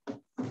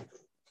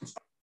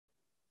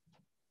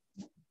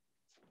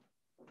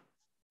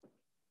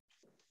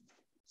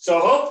 So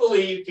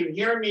hopefully you can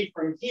hear me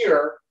from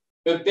here,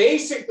 but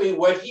basically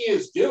what he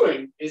is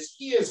doing is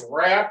he is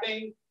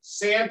wrapping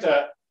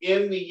Santa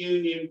in the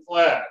Union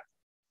flag.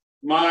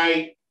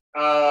 My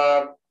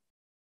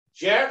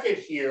jacket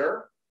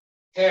here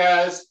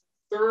has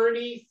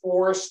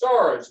 34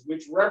 stars,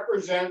 which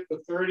represent the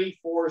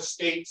 34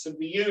 states of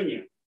the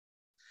Union.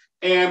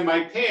 And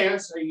my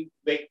pants, I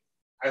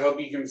hope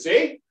you can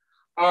see,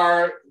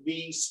 are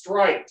the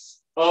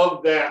stripes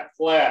of that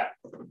flag.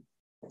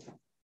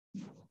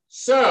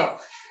 So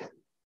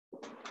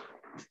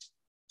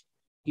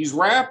he's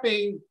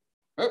wrapping,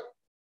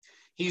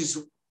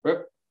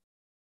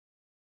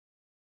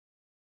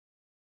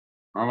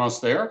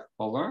 almost there,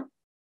 hold on.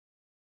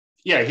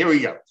 Yeah, here we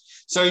go.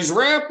 So he's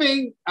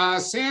wrapping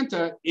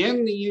Santa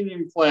in the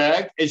Union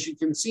flag. As you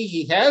can see,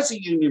 he has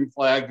a Union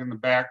flag in the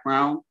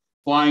background,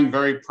 flying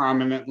very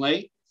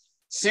prominently.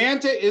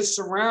 Santa is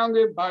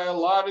surrounded by a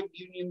lot of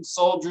Union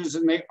soldiers,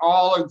 and they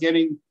all are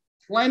getting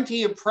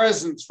plenty of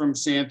presents from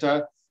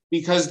Santa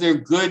because they're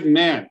good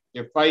men.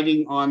 They're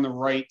fighting on the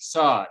right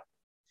side.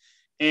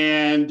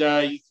 And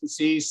you can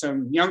see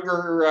some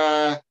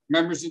younger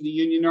members of the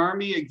Union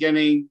Army are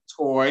getting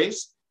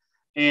toys,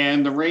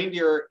 and the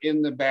reindeer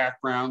in the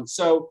background.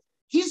 So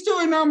he's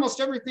doing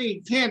almost everything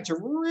he can to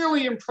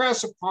really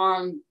impress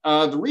upon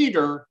the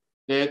reader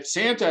that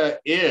Santa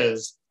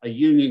is a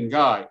Union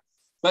guy.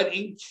 But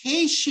in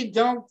case you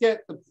don't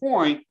get the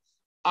point,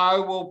 I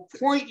will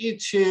point you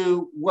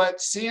to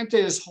what Santa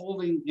is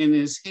holding in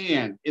his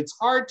hand. It's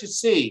hard to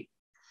see,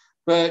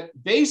 but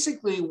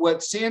basically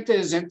what Santa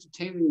is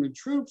entertaining the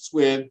troops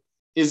with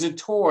is a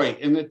toy,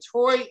 and the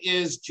toy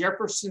is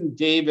Jefferson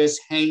Davis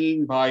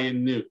hanging by a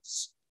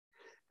noose.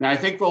 Now, I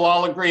think we'll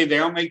all agree they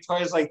don't make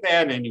toys like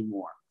that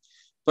anymore.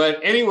 But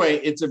anyway,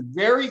 it's a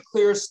very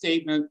clear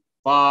statement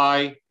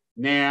by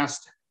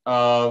Nast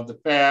of the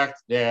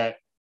fact that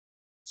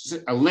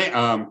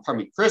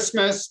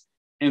Christmas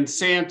and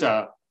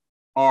Santa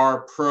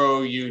are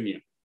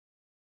pro-union.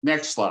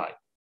 Next slide.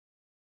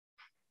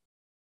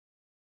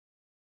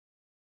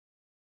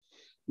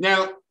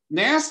 Now,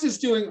 Nast is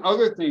doing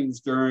other things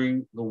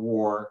during the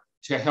war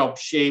to help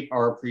shape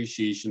our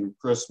appreciation of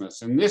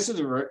Christmas. And this is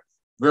a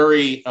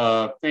very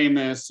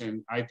famous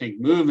and I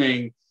think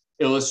moving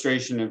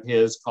illustration of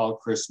his called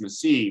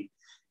Christmas Eve.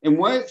 And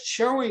what it's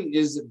showing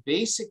is that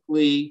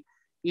basically,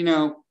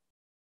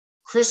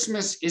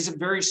 Christmas is a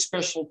very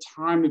special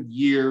time of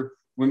year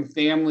when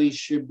families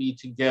should be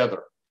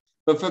together.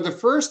 But for the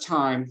first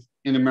time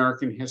in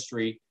American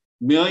history,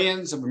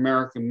 millions of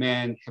American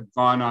men have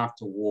gone off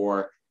to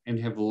war and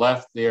have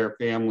left their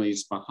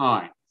families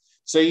behind.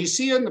 So you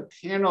see on the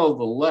panel on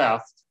the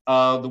left,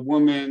 the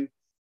woman,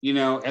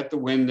 at the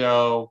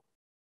window,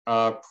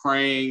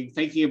 praying,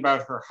 thinking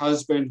about her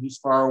husband who's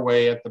far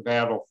away at the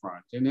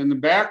battlefront. And in the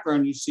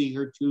background, you see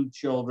her two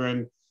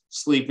children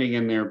sleeping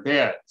in their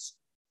beds.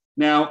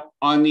 Now,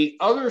 on the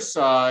other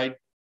side,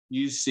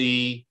 you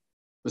see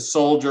the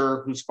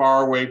soldier who's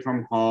far away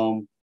from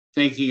home,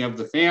 thinking of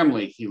the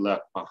family he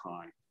left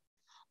behind.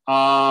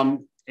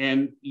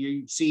 And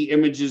you see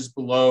images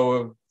below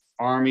of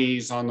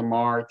armies on the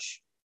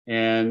march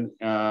and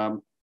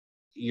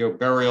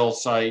burial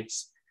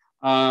sites.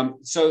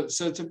 So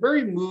it's a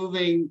very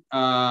moving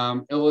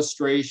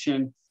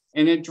illustration,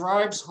 and it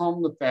drives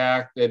home the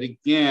fact that,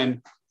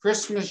 again,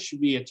 Christmas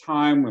should be a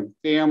time when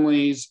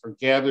families are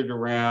gathered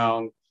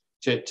around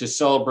to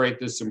celebrate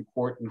this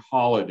important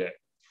holiday.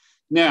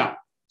 Now,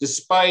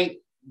 despite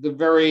the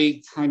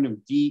very kind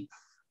of deep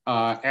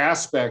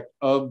aspect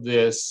of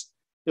this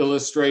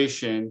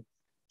illustration.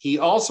 He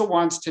also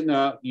wants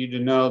you to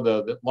know,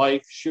 though, that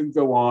life should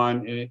go on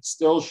and it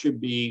still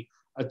should be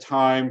a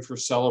time for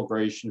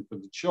celebration for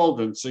the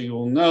children. So you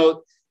will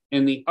note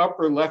in the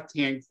upper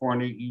left-hand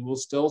corner, you will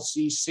still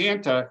see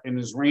Santa and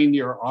his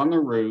reindeer on the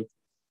roof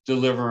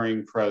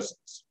delivering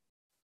presents.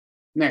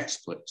 Next,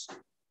 please.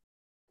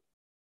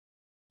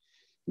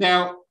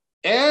 Now,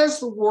 as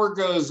the war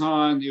goes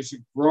on, there's a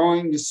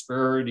growing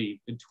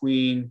disparity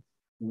between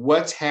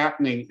what's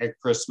happening at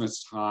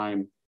Christmas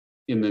time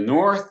in the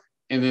North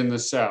and in the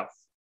South.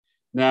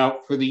 Now,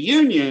 for the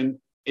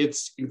Union,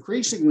 it's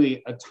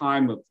increasingly a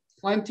time of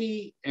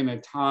plenty and a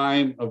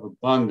time of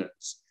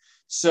abundance.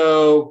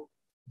 So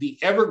the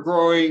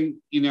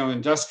ever-growing,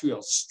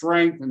 industrial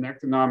strength and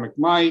economic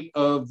might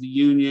of the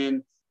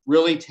Union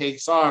really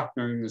takes off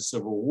during the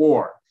Civil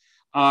War.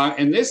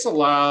 And this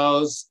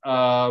allows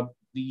the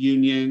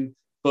Union,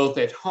 both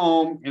at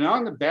home and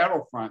on the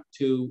battlefront,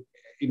 to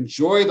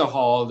enjoy the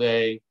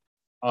holiday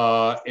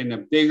in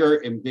a bigger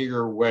and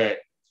bigger way.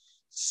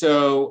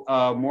 So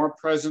more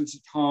presents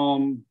at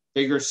home,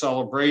 bigger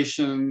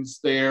celebrations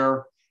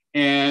there.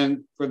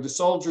 And for the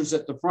soldiers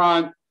at the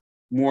front,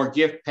 more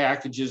gift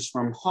packages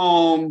from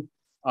home,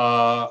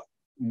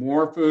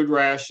 more food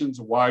rations,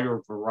 a wider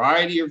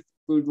variety of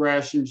food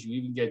rations. You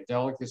even get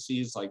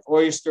delicacies like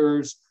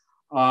oysters,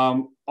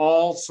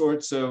 all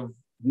sorts of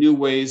new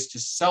ways to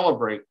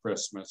celebrate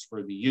Christmas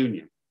for the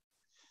Union.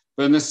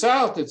 But in the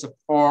South, it's a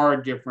far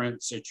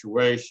different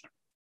situation.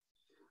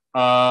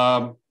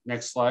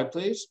 Next slide,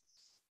 please.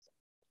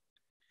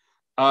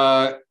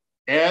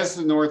 As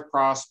the North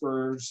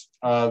prospers,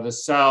 the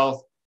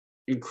South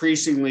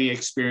increasingly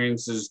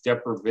experiences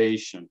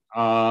deprivation.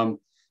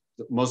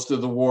 Most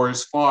of the war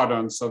is fought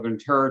on Southern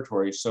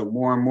territory, so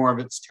more and more of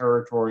its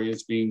territory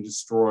is being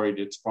destroyed,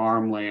 its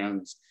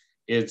farmlands,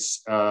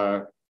 its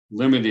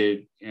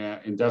limited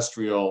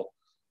industrial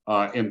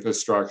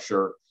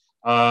infrastructure.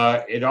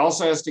 It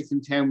also has to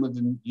contend with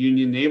the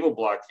Union naval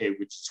blockade,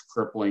 which is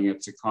crippling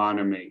its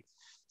economy.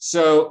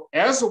 So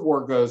as the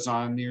war goes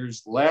on,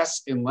 there's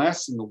less and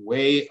less in the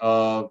way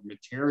of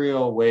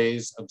material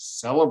ways of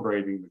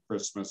celebrating the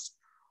Christmas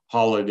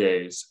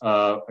holidays.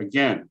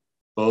 Again,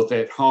 both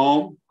at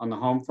home, on the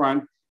home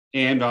front,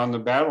 and on the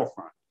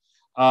battlefront.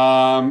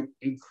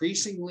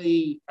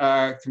 Increasingly,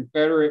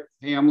 Confederate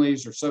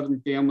families or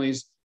Southern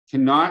families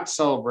cannot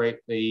celebrate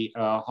the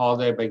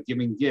holiday by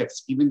giving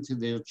gifts, even to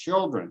their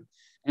children.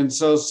 And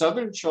so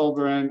Southern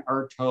children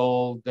are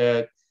told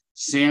that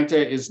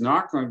Santa is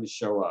not going to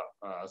show up.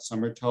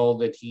 Some are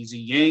told that he's a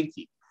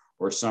Yankee,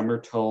 or some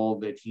are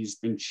told that he's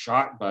been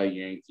shot by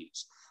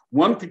Yankees.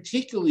 One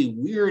particularly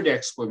weird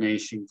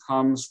explanation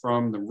comes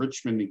from the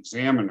Richmond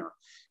Examiner.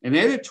 An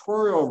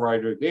editorial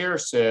writer there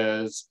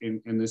says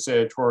in this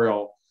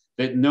editorial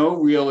that no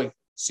real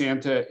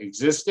Santa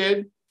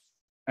existed,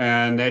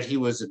 and that he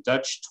was a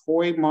Dutch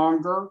toy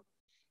monger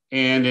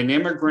and an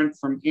immigrant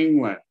from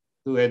England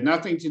who had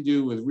nothing to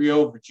do with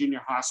real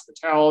Virginia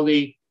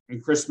hospitality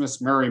and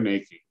Christmas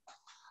merrymaking.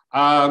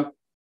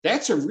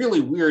 That's a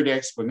really weird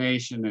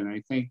explanation, and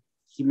I think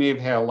he may have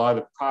had a lot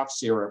of cough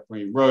syrup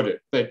when he wrote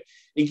it, but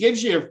it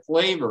gives you a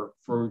flavor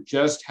for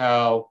just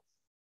how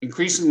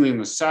increasingly in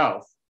the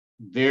South,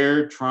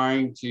 they're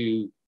trying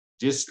to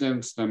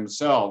distance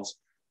themselves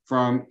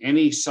from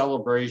any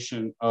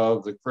celebration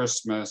of the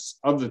Christmas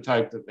of the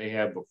type that they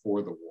had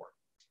before the war.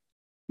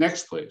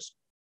 Next, please.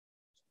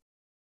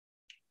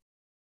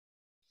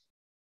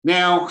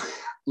 Now,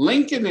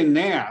 Lincoln and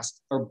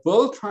Nast are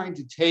both trying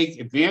to take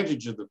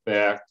advantage of the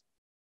fact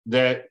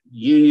that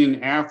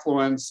Union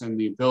affluence and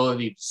the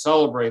ability to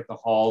celebrate the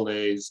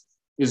holidays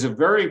is a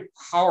very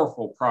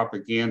powerful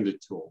propaganda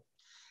tool.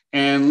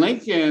 And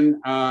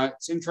Lincoln,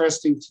 it's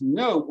interesting to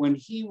note, when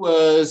he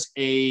was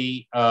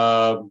a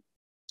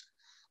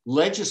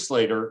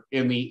legislator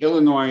in the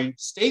Illinois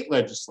state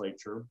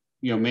legislature,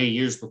 many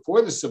years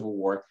before the Civil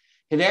War,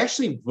 had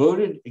actually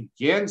voted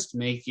against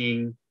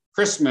making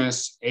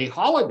Christmas a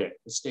holiday,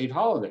 a state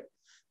holiday.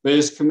 But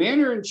as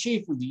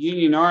commander-in-chief of the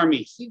Union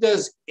Army, he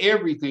does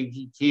everything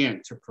he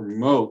can to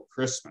promote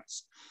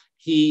Christmas.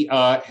 He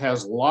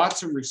has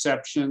lots of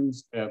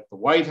receptions at the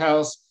White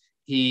House.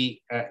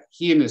 He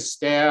and his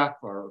staff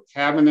or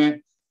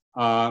cabinet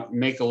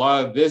make a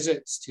lot of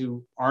visits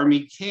to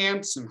Army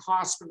camps and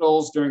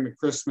hospitals during the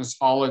Christmas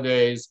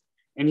holidays.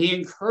 And he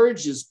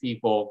encourages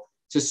people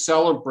to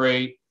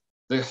celebrate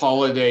the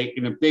holiday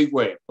in a big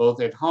way,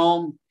 both at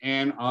home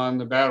and on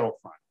the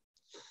battlefront.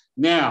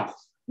 Now,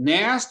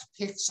 Nast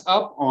picks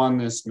up on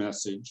this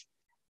message,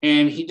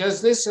 and he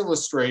does this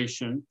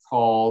illustration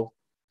called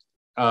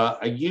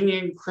a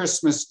Union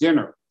Christmas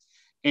dinner.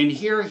 And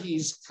here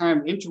he's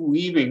kind of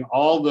interweaving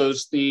all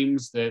those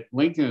themes that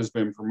Lincoln has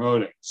been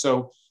promoting.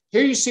 So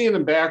here you see in the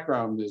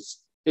background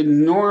this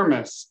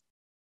enormous,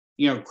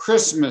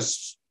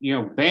 Christmas,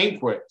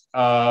 banquet.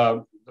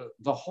 The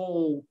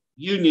whole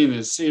Union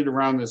is seated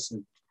around this,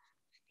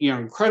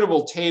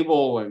 incredible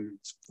table, and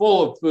it's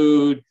full of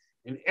food,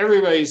 and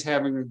everybody's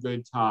having a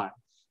good time.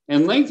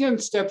 And Lincoln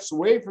steps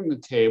away from the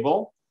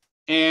table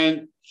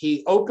and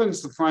he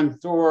opens the front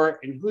door,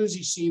 and who does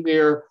he see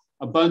there?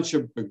 A bunch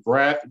of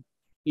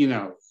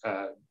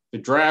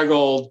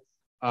bedraggled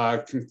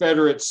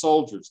Confederate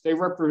soldiers. They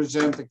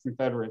represent the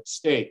Confederate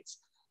States.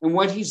 And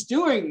what he's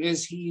doing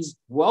is he's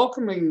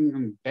welcoming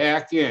them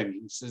back in.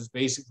 He says,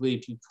 basically,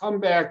 if you come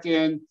back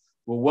in,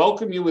 we'll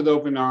welcome you with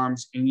open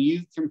arms and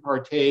you can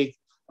partake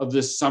of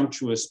this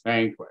sumptuous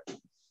banquet.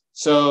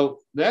 So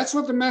that's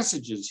what the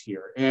message is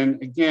here. And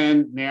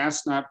again,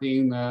 Nast, not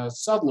being the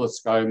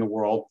subtlest guy in the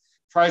world,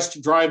 tries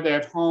to drive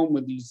that home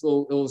with these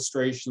little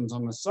illustrations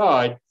on the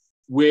side,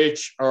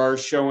 which are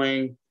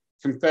showing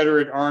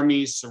Confederate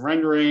armies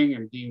surrendering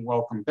and being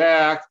welcomed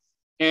back,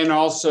 and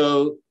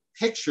also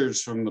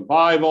pictures from the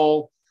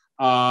Bible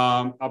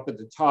up at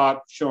the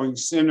top showing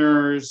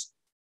sinners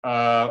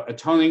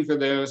atoning for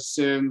their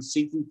sins,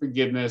 seeking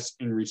forgiveness,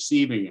 and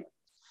receiving it.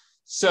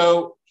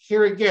 So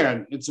here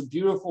again, it's a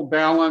beautiful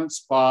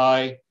balance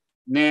by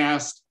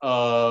Nast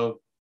of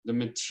the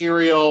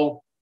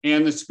material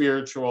and the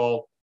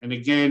spiritual. And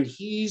again,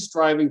 he's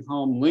driving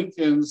home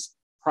Lincoln's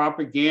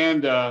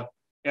propaganda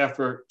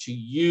effort to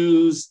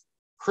use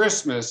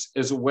Christmas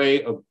as a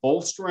way of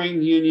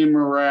bolstering Union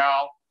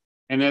morale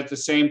and at the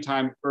same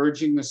time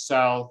urging the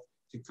South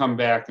to come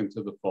back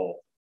into the fold.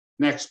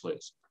 Next,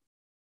 please.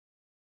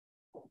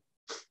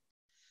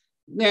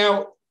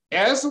 Now,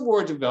 as the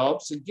war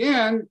develops,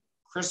 again,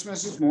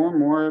 Christmas is more and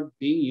more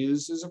being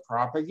used as a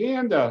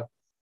propaganda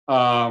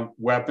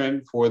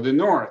weapon for the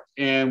North.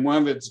 And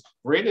one of its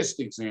greatest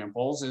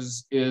examples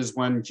is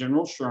when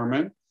General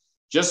Sherman,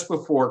 just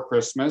before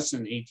Christmas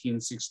in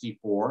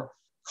 1864,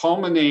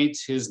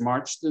 culminates his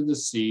march to the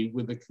sea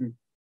with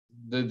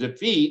the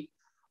defeat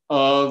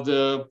of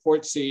the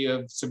port city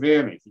of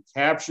Savannah. He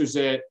captures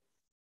it.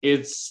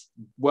 It's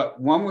what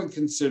one would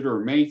consider,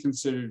 or many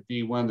consider to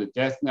be, one of the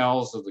death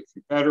knells of the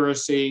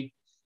Confederacy.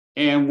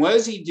 And what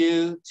does he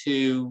do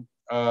to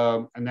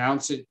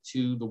announce it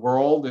to the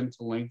world and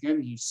to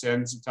Lincoln? He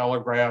sends a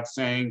telegraph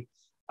saying,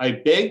 "I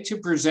beg to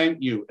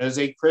present you as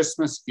a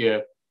Christmas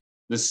gift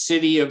the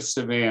city of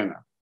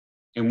Savannah."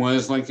 And what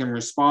does Lincoln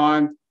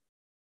respond?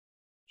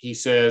 He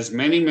says,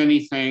 "Many,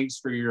 many thanks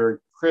for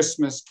your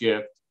Christmas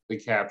gift, the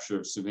capture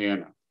of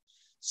Savannah."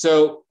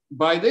 So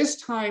by this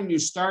time, you're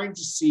starting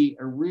to see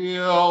a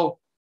real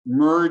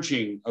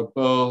merging of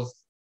both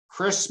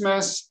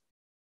Christmas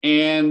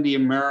and the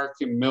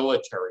American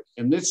military.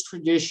 And this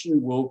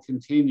tradition will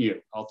continue.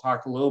 I'll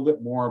talk a little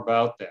bit more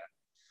about that.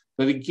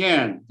 But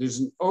again, there's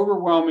an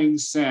overwhelming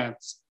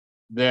sense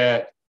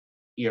that,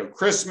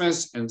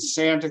 Christmas and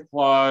Santa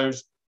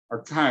Claus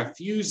are kind of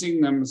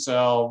fusing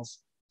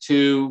themselves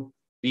to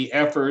the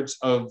efforts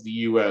of the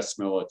US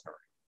military.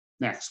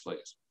 Next,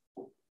 please.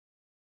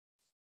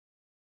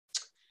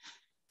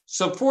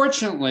 So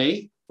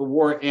fortunately, the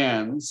war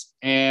ends,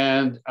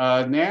 and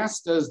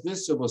Nast does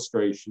this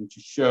illustration to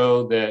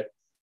show that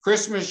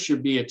Christmas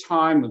should be a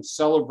time of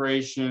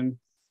celebration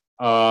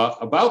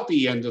about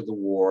the end of the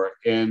war,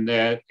 and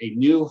that a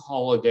new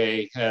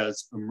holiday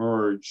has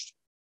emerged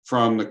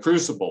from the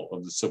crucible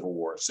of the Civil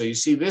War. So you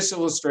see this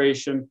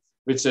illustration,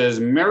 which says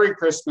 "Merry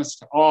Christmas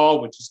to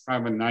all," which is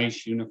kind of a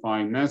nice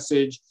unifying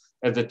message.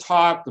 At the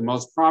top, the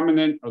most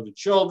prominent are the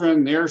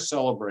children, they're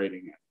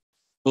celebrating it.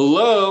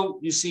 Below,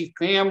 you see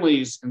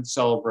families in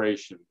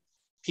celebration,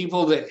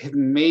 people that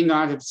may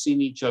not have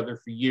seen each other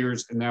for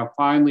years and now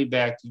finally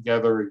back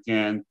together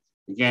again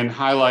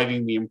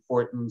highlighting the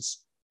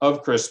importance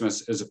of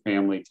Christmas as a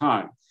family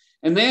time.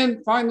 And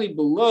then finally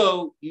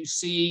below, you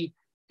see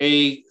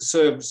a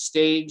sort of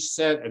stage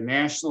set, a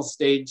national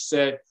stage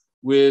set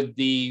with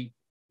the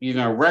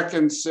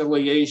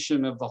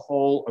reconciliation of the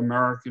whole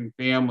American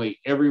family.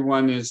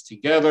 Everyone is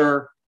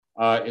together.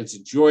 It's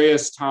a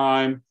joyous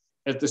time.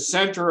 At the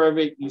center of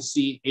it, you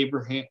see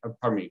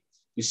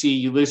you see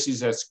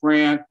Ulysses S.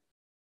 Grant.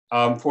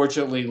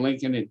 Unfortunately,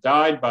 Lincoln had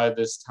died by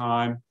this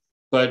time,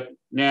 but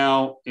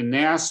now in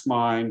Nast's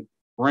mind,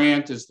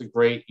 Grant is the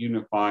great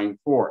unifying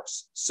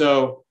force.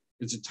 So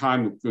it's a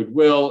time of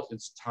goodwill.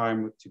 It's a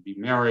time to be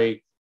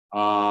merry.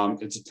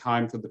 It's a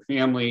time for the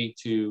family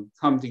to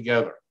come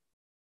together.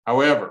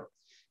 However,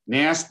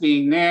 Nast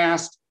being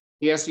Nast,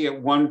 he has to get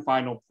one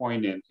final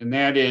point in, and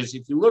that is,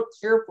 if you look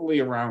carefully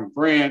around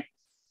Grant,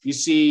 you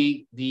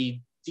see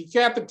the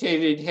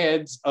decapitated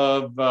heads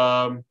of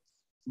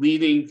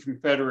leading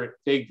Confederate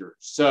figures.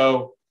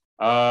 So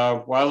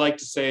what I like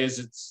to say is,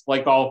 it's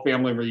like all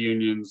family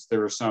reunions,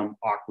 there are some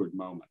awkward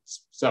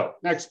moments. So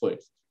next,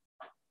 please.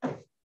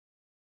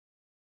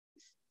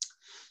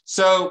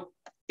 So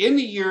in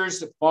the years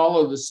that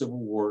follow the Civil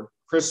War,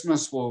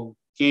 Christmas will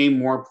gain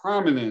more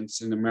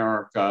prominence in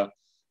America.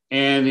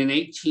 And in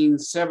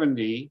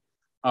 1870,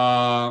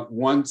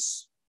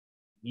 once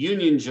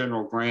Union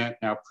General Grant,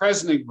 now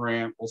President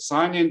Grant, will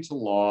sign into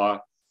law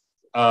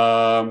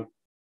a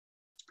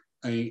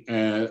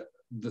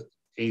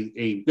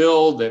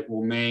bill that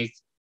will make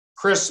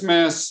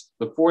Christmas,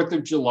 the 4th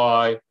of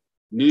July,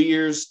 New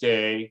Year's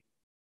Day,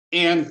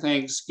 and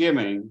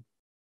Thanksgiving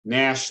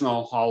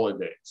national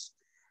holidays.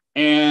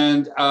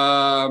 And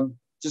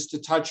just to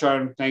touch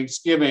on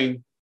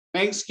Thanksgiving.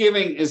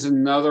 Thanksgiving is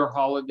another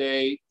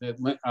holiday that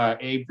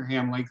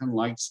Abraham Lincoln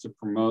likes to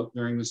promote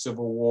during the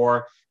Civil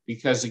War,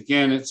 because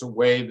again, it's a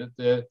way that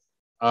the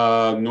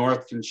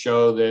North can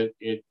show that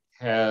it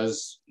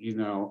has,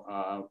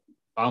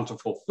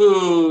 bountiful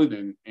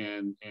food,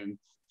 and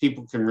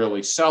people can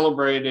really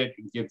celebrate it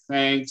and give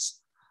thanks.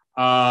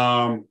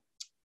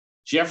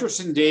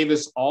 Jefferson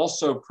Davis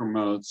also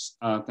promotes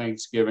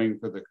Thanksgiving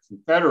for the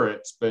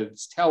Confederates, but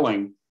it's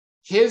telling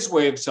his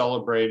way of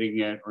celebrating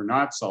it, or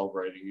not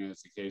celebrating it,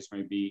 as the case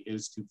may be,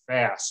 is to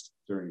fast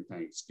during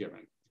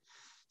Thanksgiving.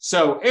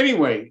 So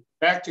anyway,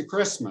 back to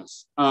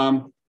Christmas.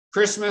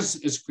 Christmas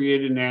is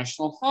created a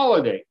national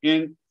holiday,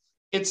 and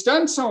it's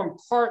done so in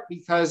part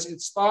because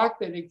it's thought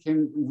that it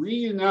can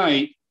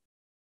reunite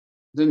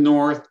the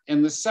North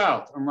and the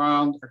South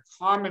around a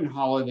common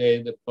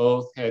holiday that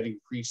both had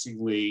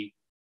increasingly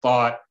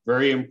thought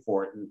very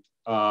important,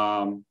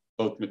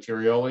 both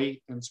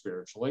materially and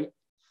spiritually.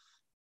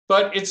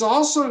 But it's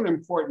also an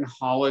important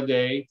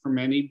holiday for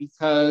many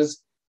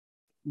because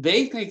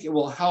they think it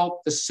will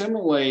help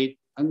assimilate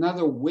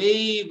another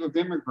wave of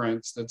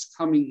immigrants that's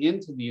coming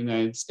into the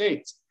United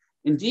States.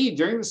 Indeed,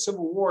 during the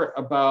Civil War,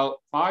 about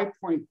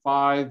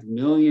 5.5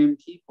 million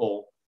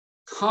people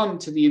come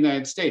to the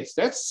United States.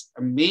 That's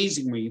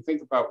amazing when you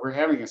think about, we're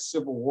having a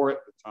civil war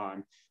at the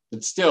time,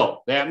 but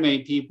still that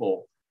many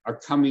people are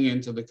coming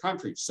into the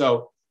country.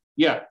 So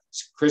yeah,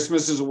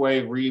 Christmas is a way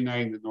of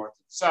reuniting the North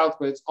and South,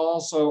 but it's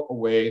also a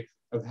way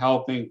of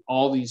helping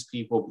all these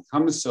people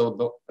become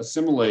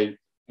assimilated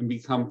and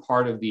become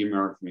part of the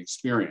American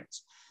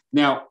experience.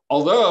 Now,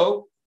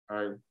 although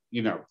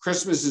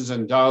Christmas is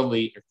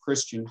undoubtedly a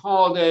Christian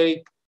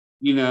holiday,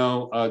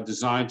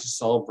 designed to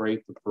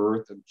celebrate the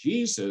birth of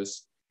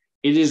Jesus,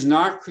 it is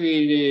not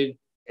created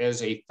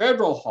as a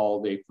federal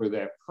holiday for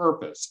that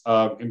purpose.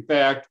 In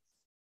fact,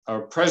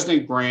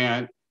 President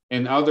Grant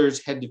and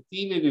others had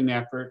defeated an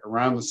effort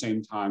around the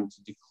same time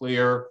to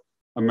declare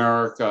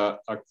America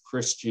a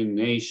Christian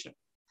nation.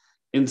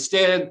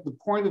 Instead, the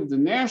point of the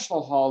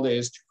national holiday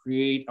is to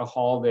create a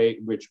holiday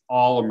in which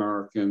all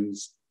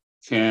Americans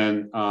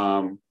can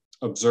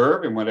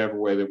observe in whatever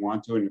way they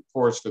want to, and of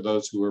course, for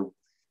those who are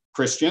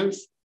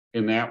Christians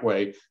in that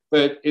way,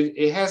 but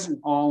it has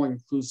an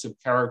all-inclusive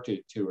character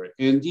to it.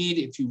 Indeed,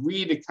 if you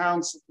read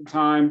accounts at the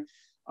time,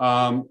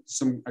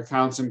 some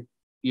accounts in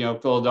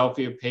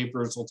Philadelphia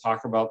papers will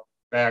talk about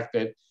the fact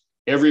that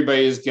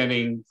everybody is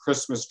getting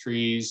Christmas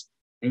trees,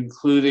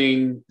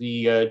 including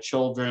the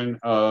children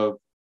of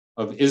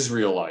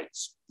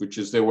Israelites, which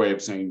is their way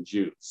of saying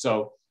Jews.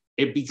 So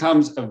it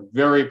becomes a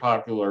very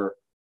popular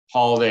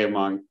holiday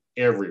among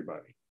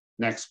everybody.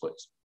 Next,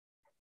 please.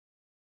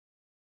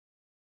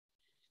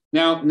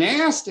 Now,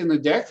 Nast, in the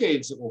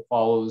decades that will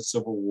follow the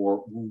Civil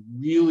War, will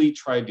really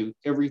try to do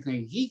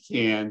everything he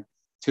can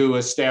to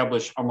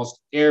establish almost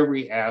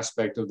every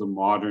aspect of the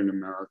modern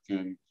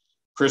American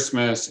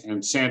Christmas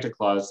and Santa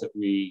Claus that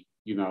we,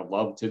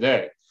 love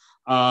today.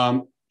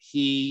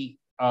 He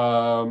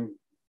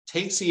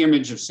takes the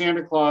image of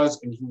Santa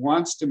Claus and he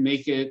wants to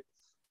make it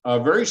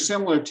very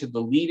similar to the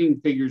leading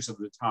figures of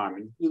the time.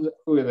 And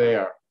who are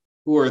they?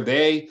 Who are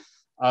they?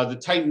 The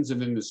titans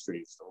of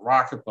industries, the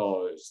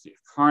Rockefellers, the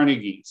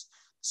Carnegies.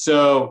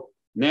 So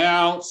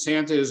now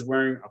Santa is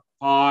wearing a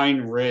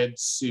fine red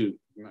suit,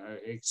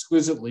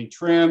 exquisitely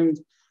trimmed.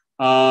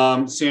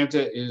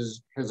 Santa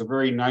has a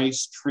very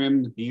nice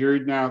trimmed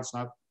beard now. It's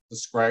not the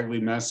scraggly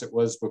mess it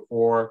was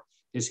before.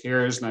 His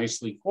hair is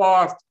nicely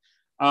coiffed.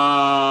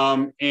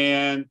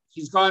 And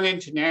he's gone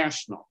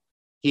international.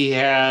 He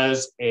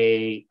has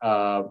a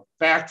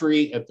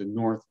factory at the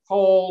North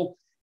Pole.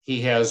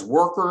 He has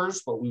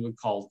workers, what we would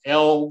call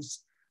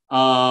elves.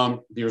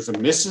 There's a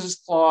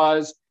Mrs.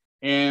 Claus.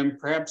 And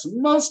perhaps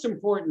most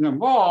important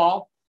of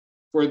all,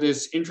 for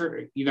this,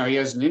 he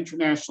has an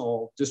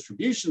international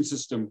distribution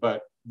system,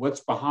 but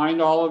what's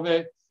behind all of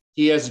it?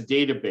 He has a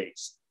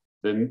database,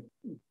 the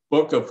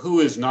book of who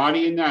is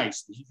naughty and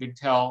nice. He could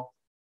tell,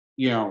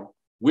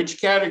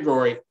 which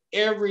category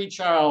every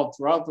child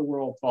throughout the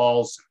world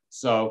falls in.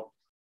 So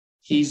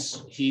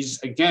he's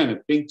again, a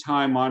big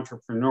time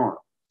entrepreneur.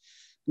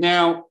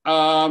 Now,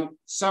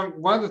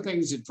 one of the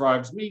things that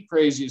drives me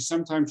crazy is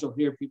sometimes you'll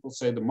hear people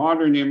say the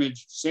modern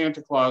image of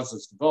Santa Claus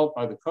was developed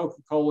by the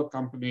Coca-Cola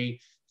company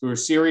through a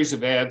series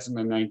of ads in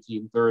the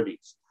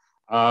 1930s.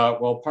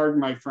 Well, pardon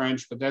my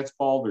French, but that's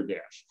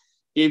balderdash.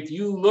 If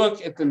you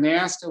look at the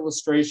Nast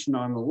illustration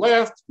on the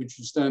left, which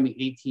was done in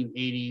the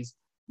 1880s,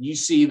 you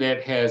see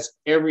that has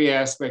every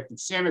aspect of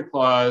Santa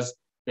Claus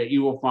that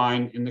you will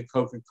find in the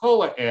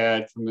Coca-Cola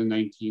ad from the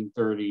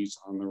 1930s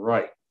on the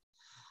right.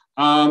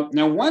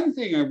 Now, one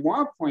thing I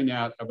want to point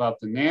out about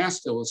the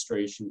Nast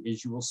illustration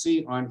is you will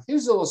see on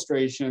his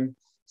illustration,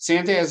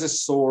 Santa has a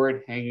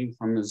sword hanging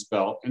from his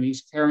belt and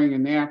he's carrying a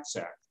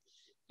knapsack.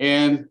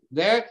 And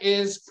that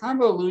is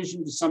kind of an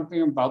allusion to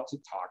something I'm about to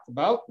talk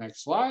about.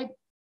 Next slide.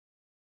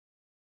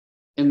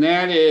 And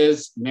that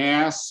is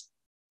Nast's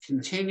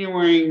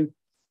continuing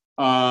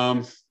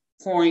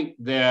point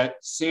that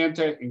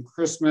Santa and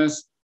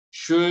Christmas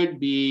should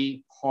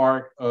be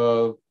part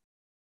of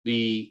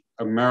the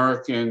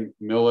American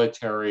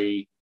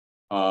military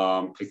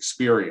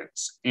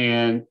experience.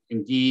 And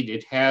indeed,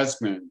 it has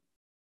been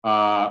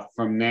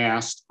from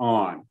NAST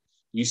on.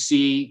 You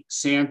see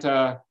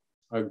Santa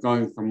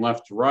going from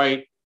left to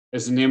right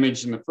as an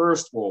image in the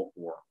First World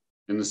War.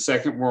 In the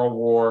Second World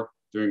War,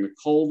 during the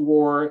Cold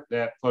War,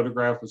 that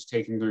photograph was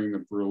taken during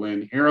the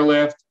Berlin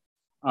airlift.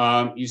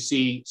 You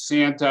see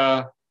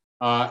Santa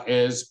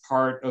as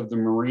part of the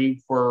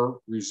Marine Corps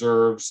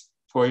Reserve's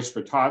Toys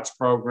for Tots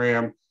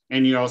program.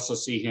 And you also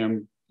see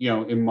him,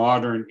 in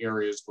modern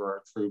areas where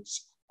our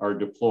troops are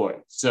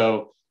deployed.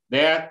 So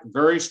that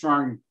very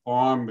strong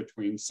bond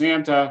between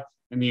Santa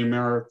and the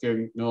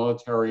American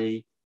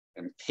military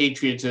and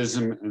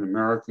patriotism and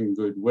American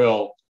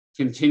goodwill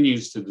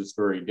continues to this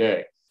very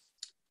day.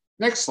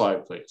 Next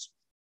slide, please.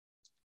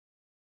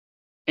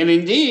 And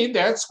indeed,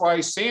 that's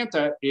why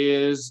Santa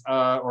is,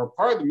 or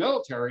part of the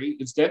military,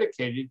 is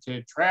dedicated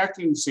to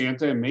tracking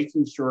Santa and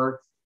making sure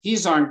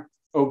he's on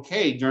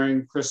okay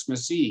during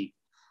Christmas Eve.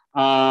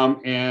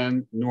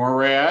 And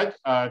NORAD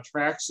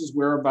tracks his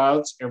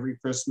whereabouts every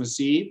Christmas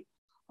Eve.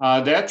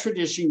 That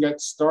tradition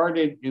got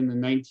started in the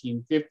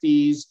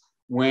 1950s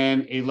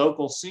when a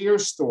local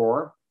Sears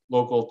store,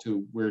 local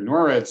to where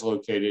NORAD's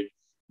located,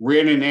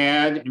 ran an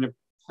ad, and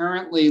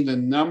apparently the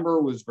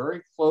number was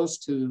very close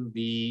to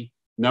the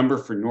number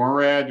for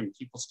NORAD, and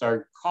people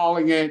started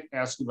calling it,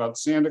 asking about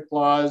Santa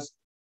Claus.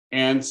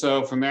 And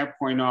so from that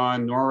point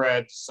on,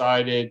 NORAD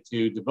decided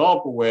to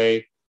develop a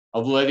way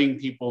of letting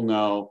people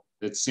know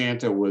that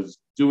Santa was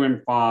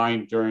doing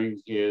fine during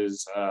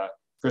his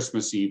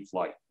Christmas Eve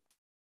flight.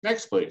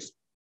 Next, please.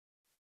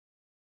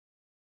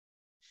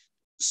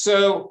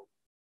 So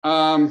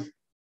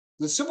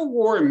the Civil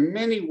War in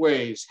many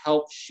ways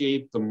helped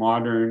shape the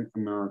modern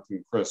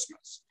American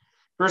Christmas.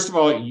 First of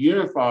all, it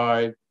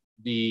unified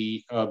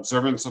the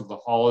observance of the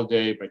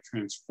holiday by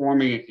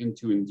transforming it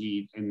into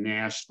indeed a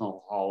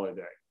national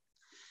holiday.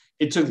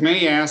 It took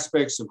many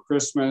aspects of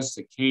Christmas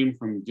that came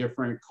from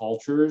different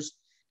cultures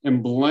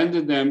and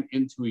blended them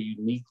into a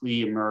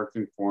uniquely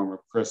American form of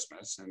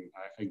Christmas. And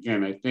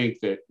again, I think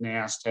that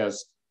NAST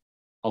has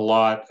a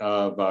lot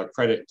of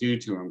credit due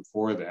to him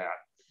for that.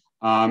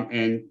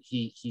 And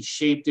he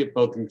shaped it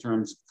both in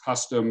terms of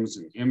customs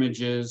and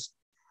images.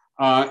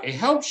 It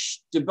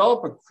helps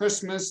develop a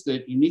Christmas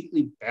that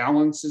uniquely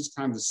balances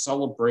kind of the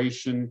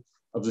celebration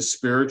of the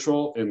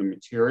spiritual and the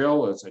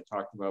material, as I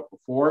talked about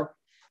before.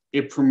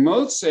 It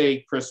promotes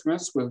a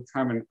Christmas with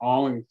kind of an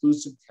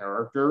all-inclusive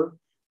character,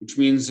 which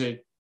means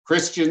that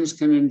Christians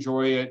can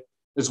enjoy it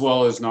as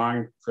well as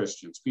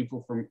non-Christians.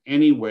 People from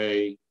any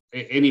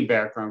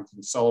background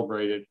can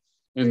celebrate it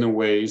in the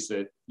ways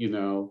that,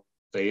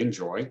 they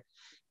enjoy.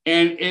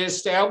 And it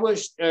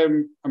established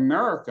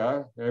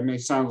America, it may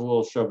sound a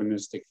little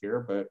chauvinistic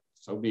here, but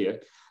so be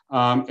it,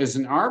 as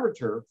an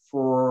arbiter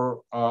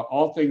for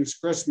all things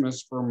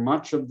Christmas for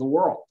much of the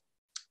world.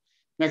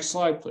 Next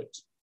slide,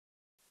 please.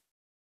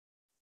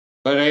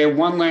 But I have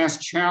one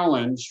last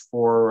challenge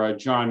for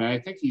John, and I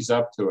think he's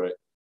up to it.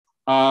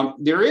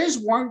 There is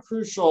one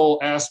crucial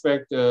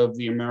aspect of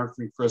the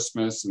American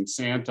Christmas and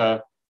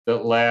Santa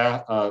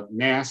that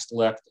NAST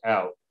left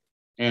out.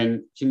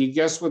 And can you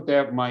guess what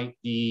that might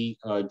be,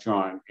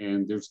 John?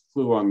 And there's a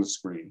clue on the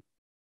screen.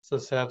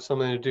 Does this have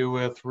something to do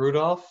with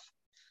Rudolph?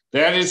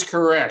 That is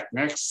correct.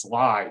 Next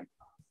slide.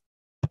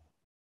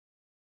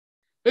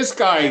 This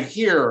guy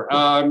here,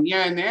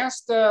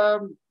 NAST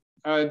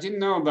didn't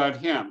know about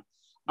him.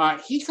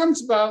 He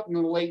comes about in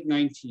the late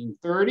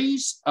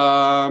 1930s.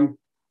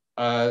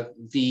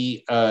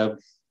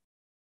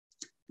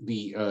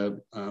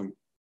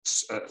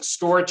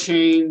 Store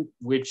chain,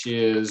 which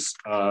is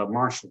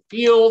Marshall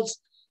Field's,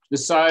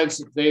 decides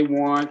that they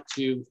want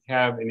to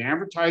have an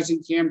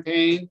advertising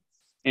campaign,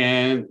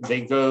 and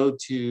they go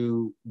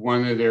to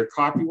one of their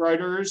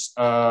copywriters,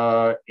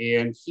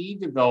 and he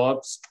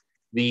develops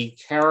the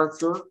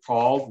character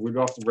called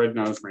Rudolph the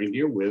Red-Nosed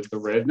Reindeer with the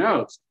red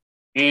nose.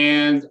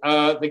 And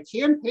the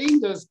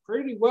campaign does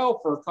pretty well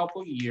for a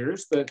couple of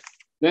years, but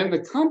then the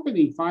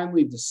company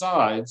finally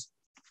decides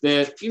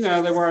that, they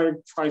want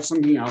to try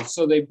something else.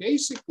 So they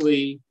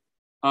basically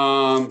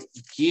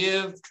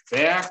give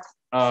back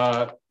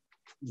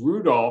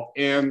Rudolph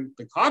and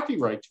the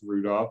copyright to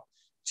Rudolph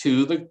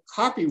to the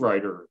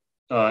copywriter.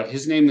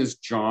 His name is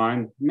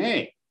John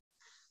May.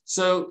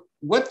 So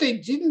what they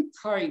didn't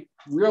quite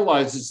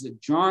realize is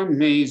that John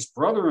May's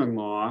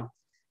brother-in-law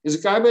is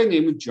a guy by the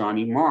name of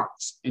Johnny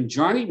Marks. And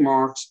Johnny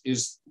Marks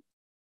is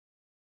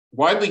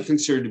widely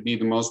considered to be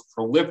the most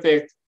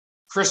prolific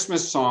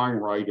Christmas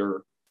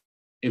songwriter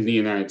in the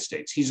United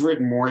States. He's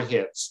written more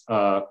hits,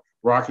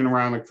 Rocking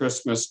Around the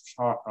Christmas,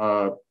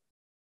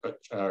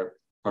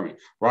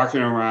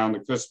 Rocking Around the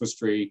Christmas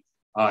Tree,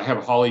 Have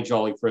a Holly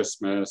Jolly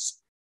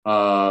Christmas,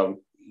 one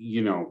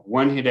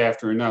hit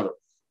after another.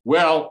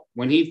 Well,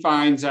 when he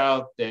finds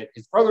out that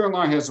his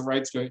brother-in-law has the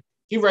rights to it,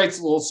 he writes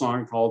a little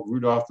song called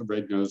Rudolph the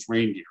Red-Nosed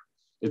Reindeer.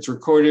 It's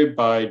recorded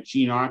by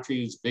Gene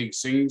Autry, who's a big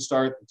singing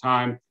star at the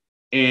time,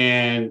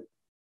 and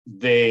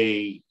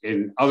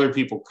other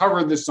people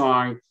covered the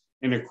song,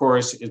 And of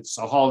course, it's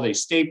a holiday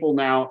staple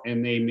now,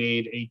 and they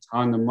made a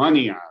ton of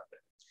money out of it.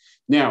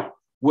 Now,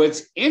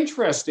 what's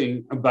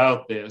interesting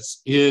about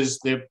this is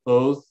that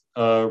both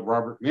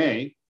Robert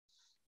May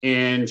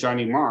and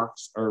Johnny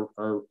Marks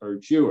are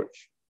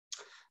Jewish.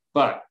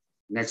 But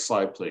next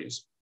slide,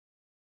 please.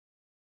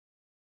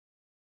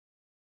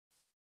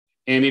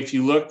 And if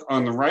you look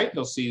on the right,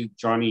 you'll see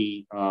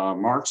Johnny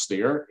Marks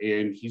there,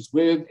 and he's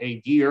with a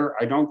deer.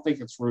 I don't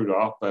think it's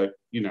Rudolph, but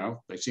you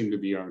know, they seem to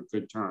be on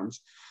good terms.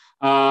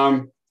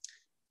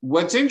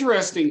 What's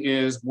interesting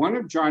is one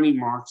of Johnny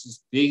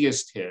Marks's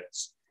biggest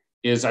hits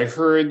is I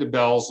Heard the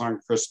Bells on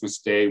Christmas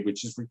Day,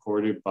 which is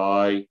recorded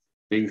by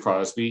Bing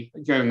Crosby,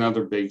 again,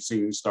 another big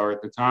singing star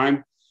at the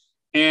time.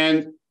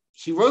 And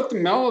he wrote the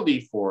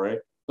melody for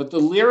it, but the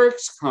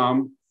lyrics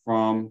come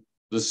from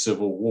the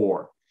Civil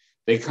War.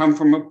 They come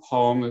from a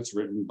poem that's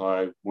written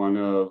by one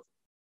of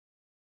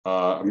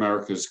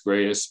America's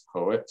greatest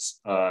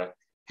poets,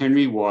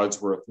 Henry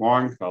Wadsworth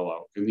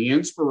Longfellow. And the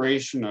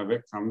inspiration of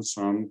it comes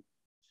from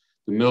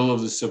the middle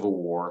of the Civil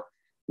War,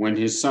 when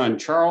his son,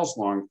 Charles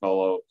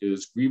Longfellow,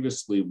 is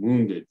grievously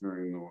wounded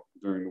during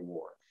the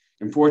war.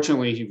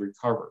 Unfortunately, he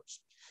recovers.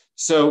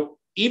 So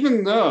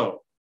even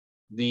though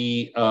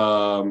the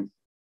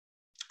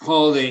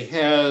holiday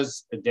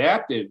has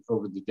adapted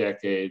over the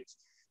decades,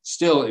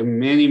 still in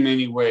many,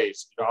 many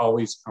ways, it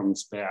always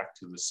comes back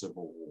to the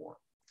Civil War.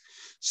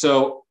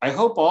 So I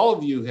hope all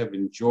of you have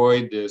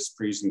enjoyed this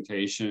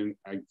presentation.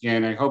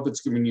 Again, I hope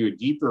it's given you a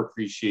deeper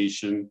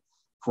appreciation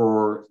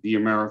for the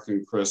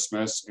American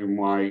Christmas and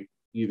why,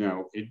 you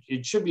know,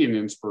 it should be an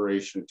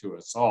inspiration to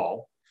us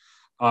all.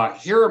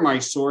 Here are my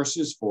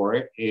sources for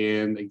it.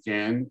 And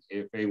again,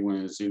 if anyone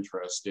is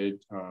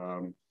interested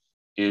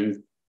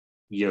in,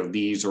 you know,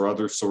 these or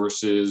other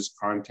sources,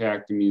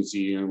 contact the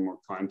museum or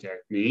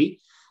contact me.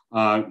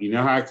 You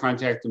know how to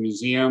contact the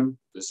museum.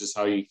 This is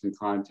how you can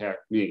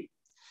contact me.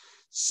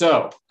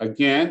 So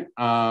again,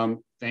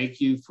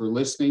 thank you for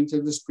listening to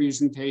this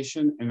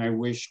presentation, and I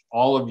wish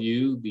all of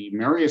you the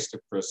merriest of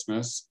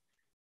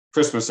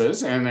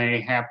Christmases and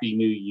a happy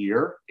new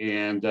year.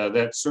 And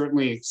that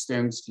certainly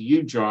extends to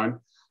you, John.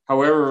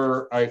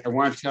 However, I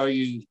want to tell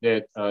you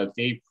that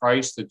Dave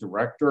Price, the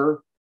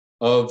director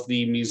of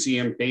the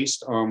museum,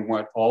 based on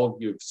what all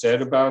of you have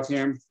said about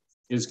him,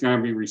 is going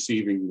to be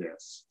receiving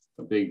this,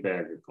 a big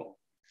bag of gold.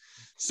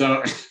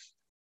 So,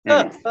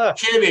 anyway,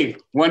 kidding,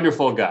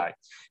 wonderful guy.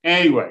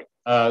 Anyway,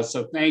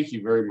 so thank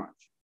you very much.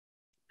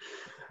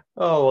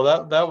 Oh,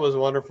 well, that was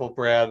wonderful,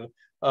 Brad.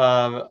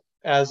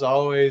 As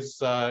always,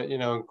 you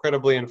know,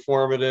 incredibly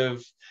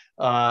informative,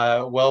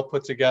 well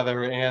put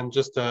together, and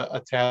just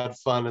a tad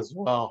fun as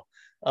well.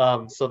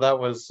 So that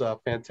was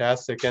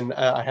fantastic. And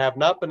I have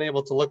not been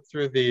able to look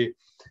through the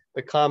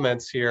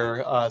comments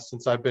here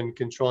since I've been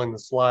controlling the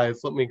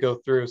slides. Let me go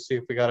through, see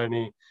if we got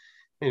any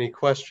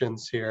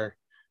questions here.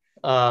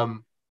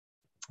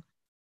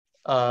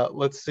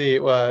 Let's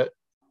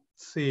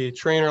see.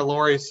 Trainer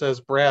Lori says,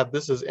 Brad,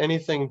 this is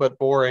anything but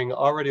boring.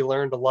 Already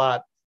learned a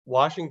lot.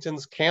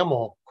 Washington's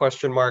camel, ? Do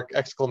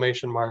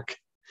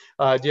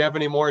you have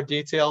any more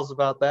details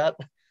about that?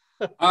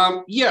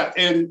 Yeah,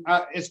 and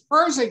as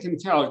far as I can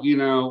tell, you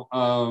know,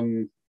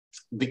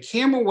 the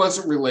camel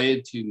wasn't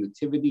related to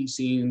nativity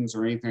scenes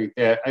or anything like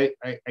that.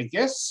 I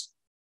guess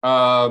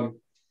the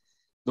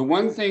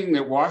one thing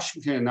that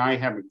Washington and I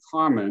have in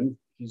common,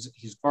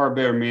 he's far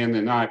better man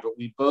than I, but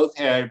we both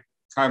had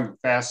kind of a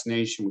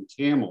fascination with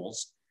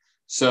camels.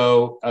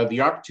 So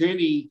the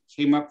opportunity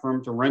came up for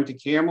him to rent a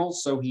camel,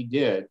 so he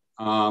did.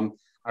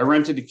 I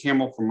rented a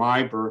camel for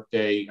my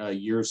birthday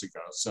years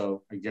ago.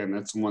 So again,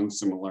 that's one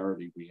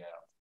similarity we have.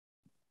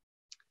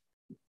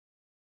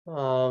 A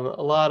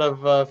lot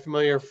of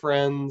familiar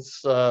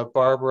friends.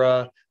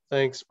 Barbara,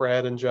 thanks,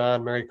 Brad and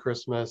John. Merry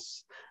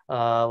Christmas.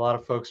 A lot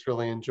of folks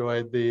really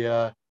enjoyed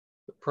the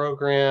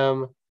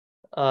program.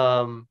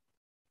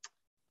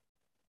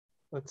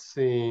 Let's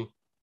see.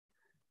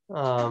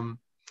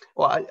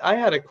 Well, I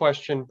had a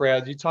question,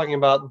 Brad. You talking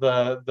about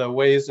the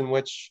ways in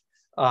which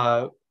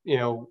you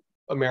know,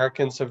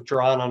 Americans have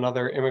drawn on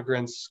other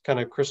immigrants' kind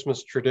of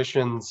Christmas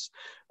traditions.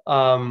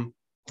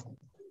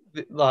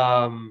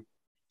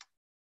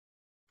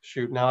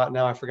 Shoot,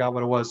 now I forgot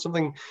what it was.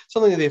 Something to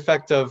the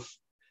effect of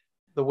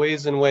the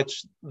ways in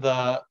which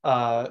the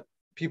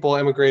people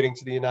immigrating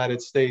to the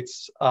United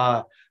States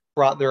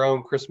brought their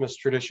own Christmas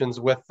traditions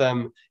with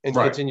them and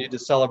continued to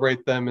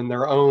celebrate them in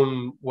their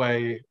own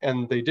way,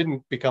 and they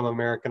didn't become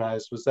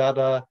Americanized. Was that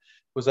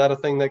a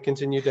thing that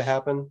continued to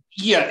happen?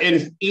 Yeah,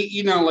 and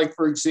you know, like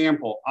for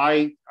example,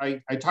 I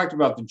talked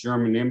about the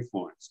German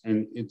influence,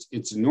 and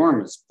it's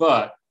enormous,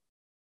 but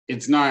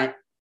it's not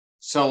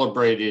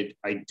celebrated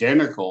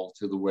identically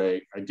to the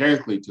way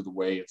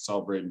it's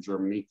celebrated in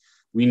Germany.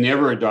 We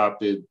never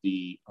adopted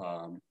the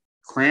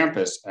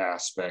Krampus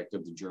aspect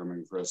of the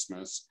German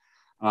Christmas.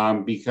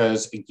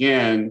 Because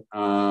again,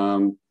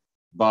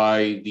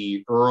 by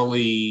the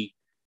early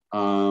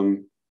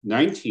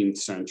 19th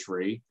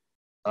century,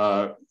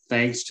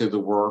 thanks to the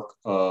work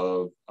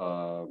of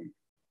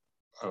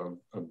of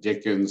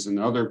Dickens and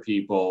other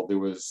people, there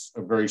was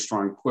a very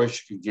strong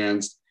push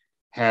against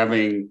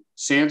having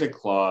Santa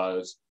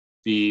Claus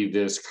be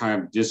this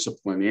kind of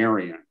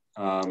disciplinarian.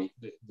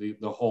 The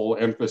whole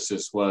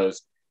emphasis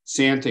was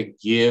Santa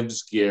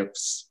gives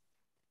gifts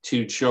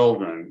to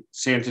children.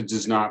 Santa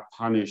does not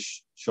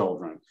punish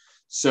children.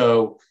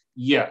 So,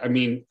 yeah, I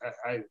mean,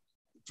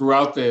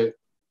 throughout the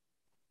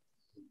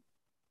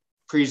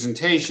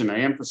presentation, I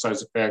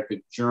emphasized the fact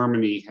that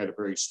Germany had a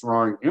very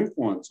strong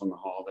influence on the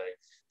holiday,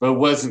 but it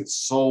wasn't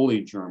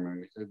solely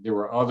German. There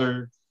were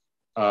other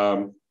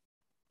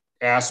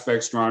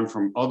aspects drawn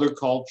from other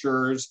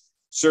cultures.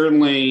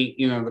 Certainly,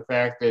 the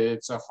fact that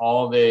it's a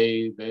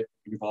holiday that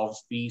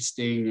involves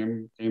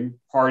feasting and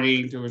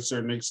partying to a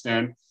certain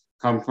extent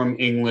come from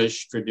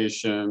English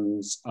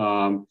traditions.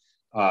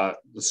 The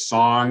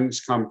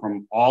songs come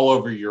from all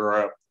over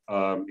Europe,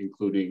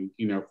 including,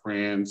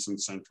 France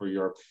and Central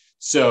Europe.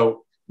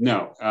 So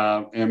no,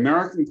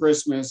 American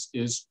Christmas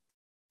is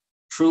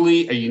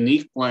truly a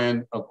unique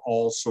blend of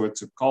all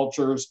sorts of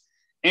cultures.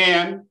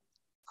 And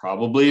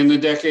probably in the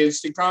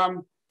decades to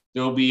come,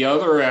 there'll be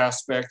other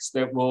aspects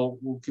that will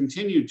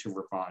continue to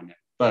refine it.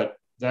 But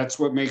that's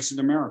what makes it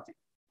American.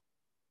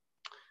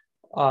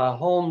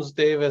 Holmes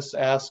Davis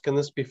asks, can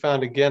this be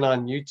found again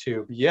on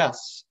YouTube?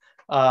 Yes.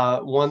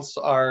 Once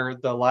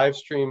the live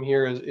stream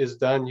here is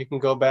done, you can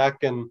go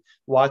back and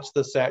watch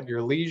this at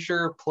your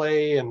leisure,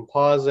 play and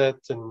pause it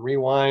and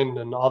rewind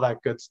and all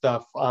that good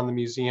stuff on the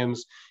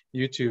museum's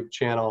YouTube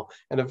channel.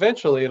 And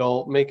eventually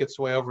it'll make its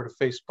way over to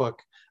Facebook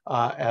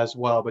as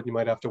well, but you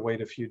might have to wait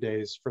a few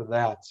days for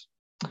that.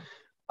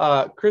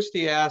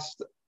 Christy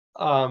asked,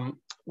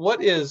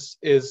 what is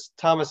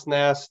Thomas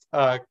Nast,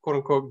 quote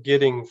unquote,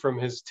 getting from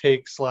his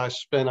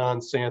take/spin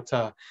on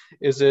Santa?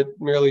 Is it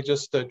merely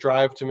just a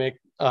drive to make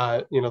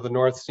the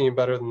North seem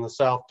better than the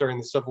South during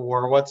the Civil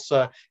War?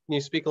 Can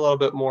you speak a little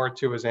bit more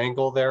to his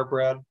angle there,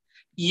 Brad?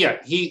 Yeah,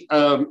 he,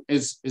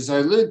 as I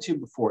alluded to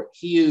before,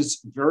 he is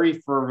very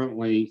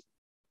fervently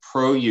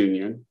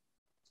pro-union.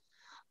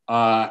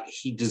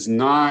 He does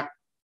not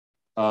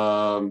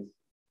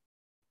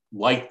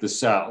like the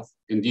South.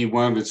 Indeed,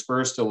 one of his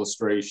first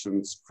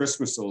illustrations,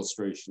 Christmas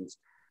illustrations,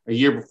 a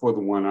year before the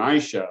one I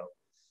show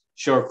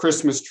a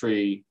Christmas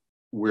tree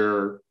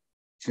where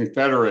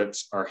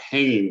Confederates are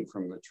hanging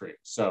from the tree.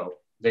 So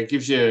that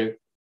gives you,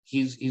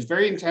 he's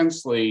very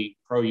intensely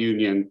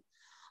pro-union.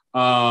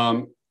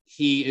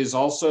 He is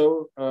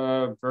also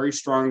very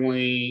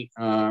strongly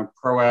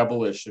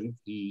pro-abolition.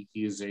 He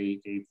is a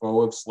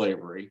foe of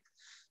slavery.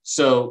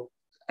 So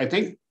I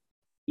think,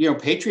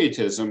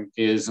 patriotism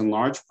is in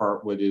large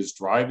part what is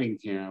driving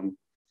him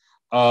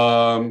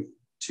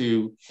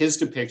to his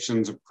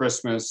depictions of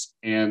Christmas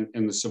and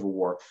the Civil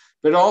War.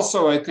 But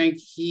also, I think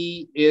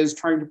he is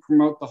trying to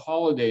promote the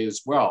holiday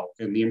as well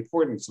and the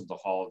importance of the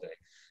holiday.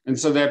 And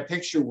so that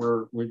picture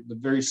where the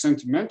very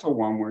sentimental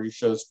one where he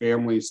shows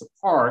families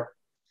apart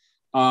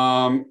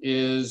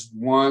is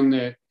one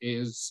that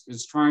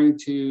is trying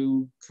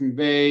to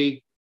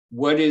convey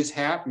what is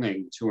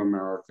happening to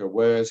America,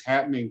 what is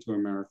happening to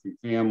American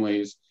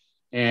families,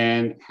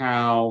 and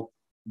how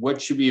what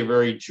should be a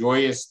very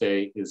joyous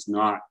day is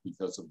not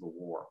because of the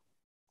war.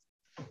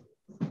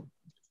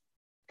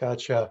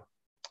 Gotcha.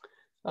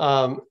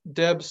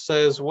 Deb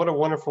says, what a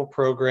wonderful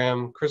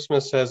program.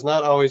 Christmas has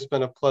not always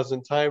been a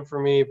pleasant time for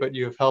me, but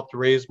you have helped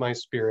raise my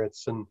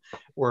spirits. And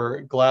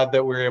we're glad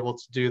that we're able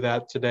to do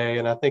that today.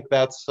 And I think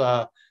that's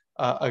a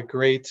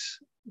great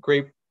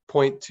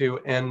point to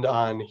end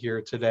on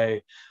here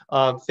today.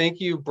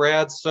 Thank you,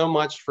 Brad, so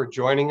much for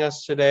joining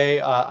us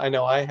today. I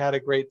know I had a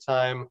great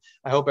time.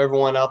 I hope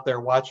everyone out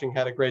there watching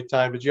had a great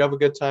time. Did you have a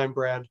good time,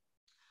 Brad?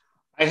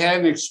 I had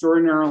an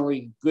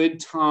extraordinarily good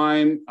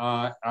time.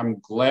 I'm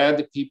glad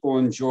that people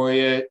enjoy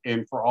it.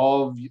 And for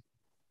all of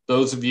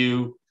those of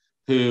you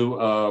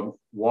who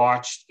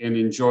watched and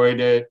enjoyed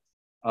it,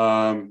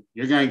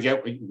 you're going to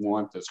get what you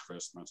want this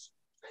Christmas.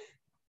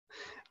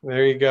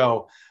 There you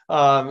go.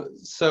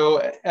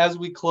 So as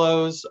we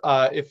close,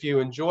 if you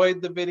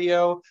enjoyed the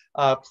video,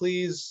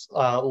 please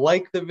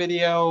like the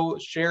video,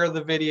 share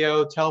the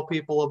video, tell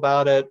people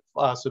about it,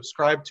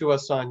 subscribe to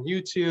us on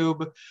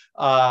YouTube,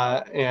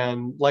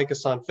 and like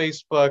us on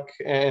Facebook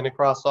and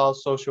across all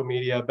social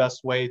media.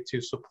 Best way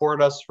to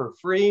support us for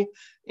free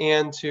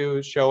and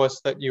to show us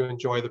that you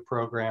enjoy the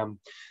program.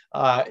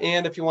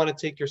 And if you want to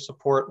take your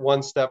support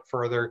one step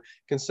further,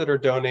 consider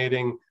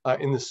donating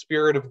in the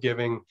spirit of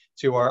giving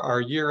to our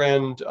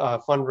year-end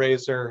fundraiser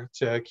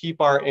to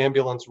keep our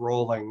ambulance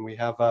rolling. We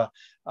have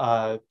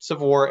a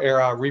Civil War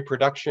era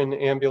reproduction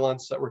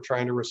ambulance that we're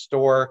trying to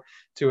restore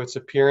to its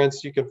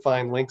appearance. You can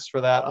find links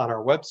for that on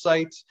our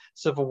website,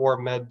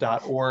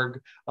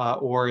 civilwarmed.org,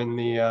 or in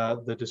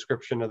the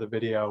description of the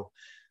video.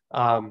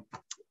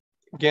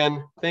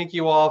 Again, thank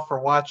you all for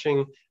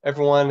watching.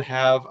 Everyone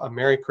have a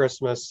Merry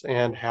Christmas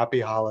and Happy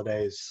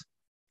Holidays.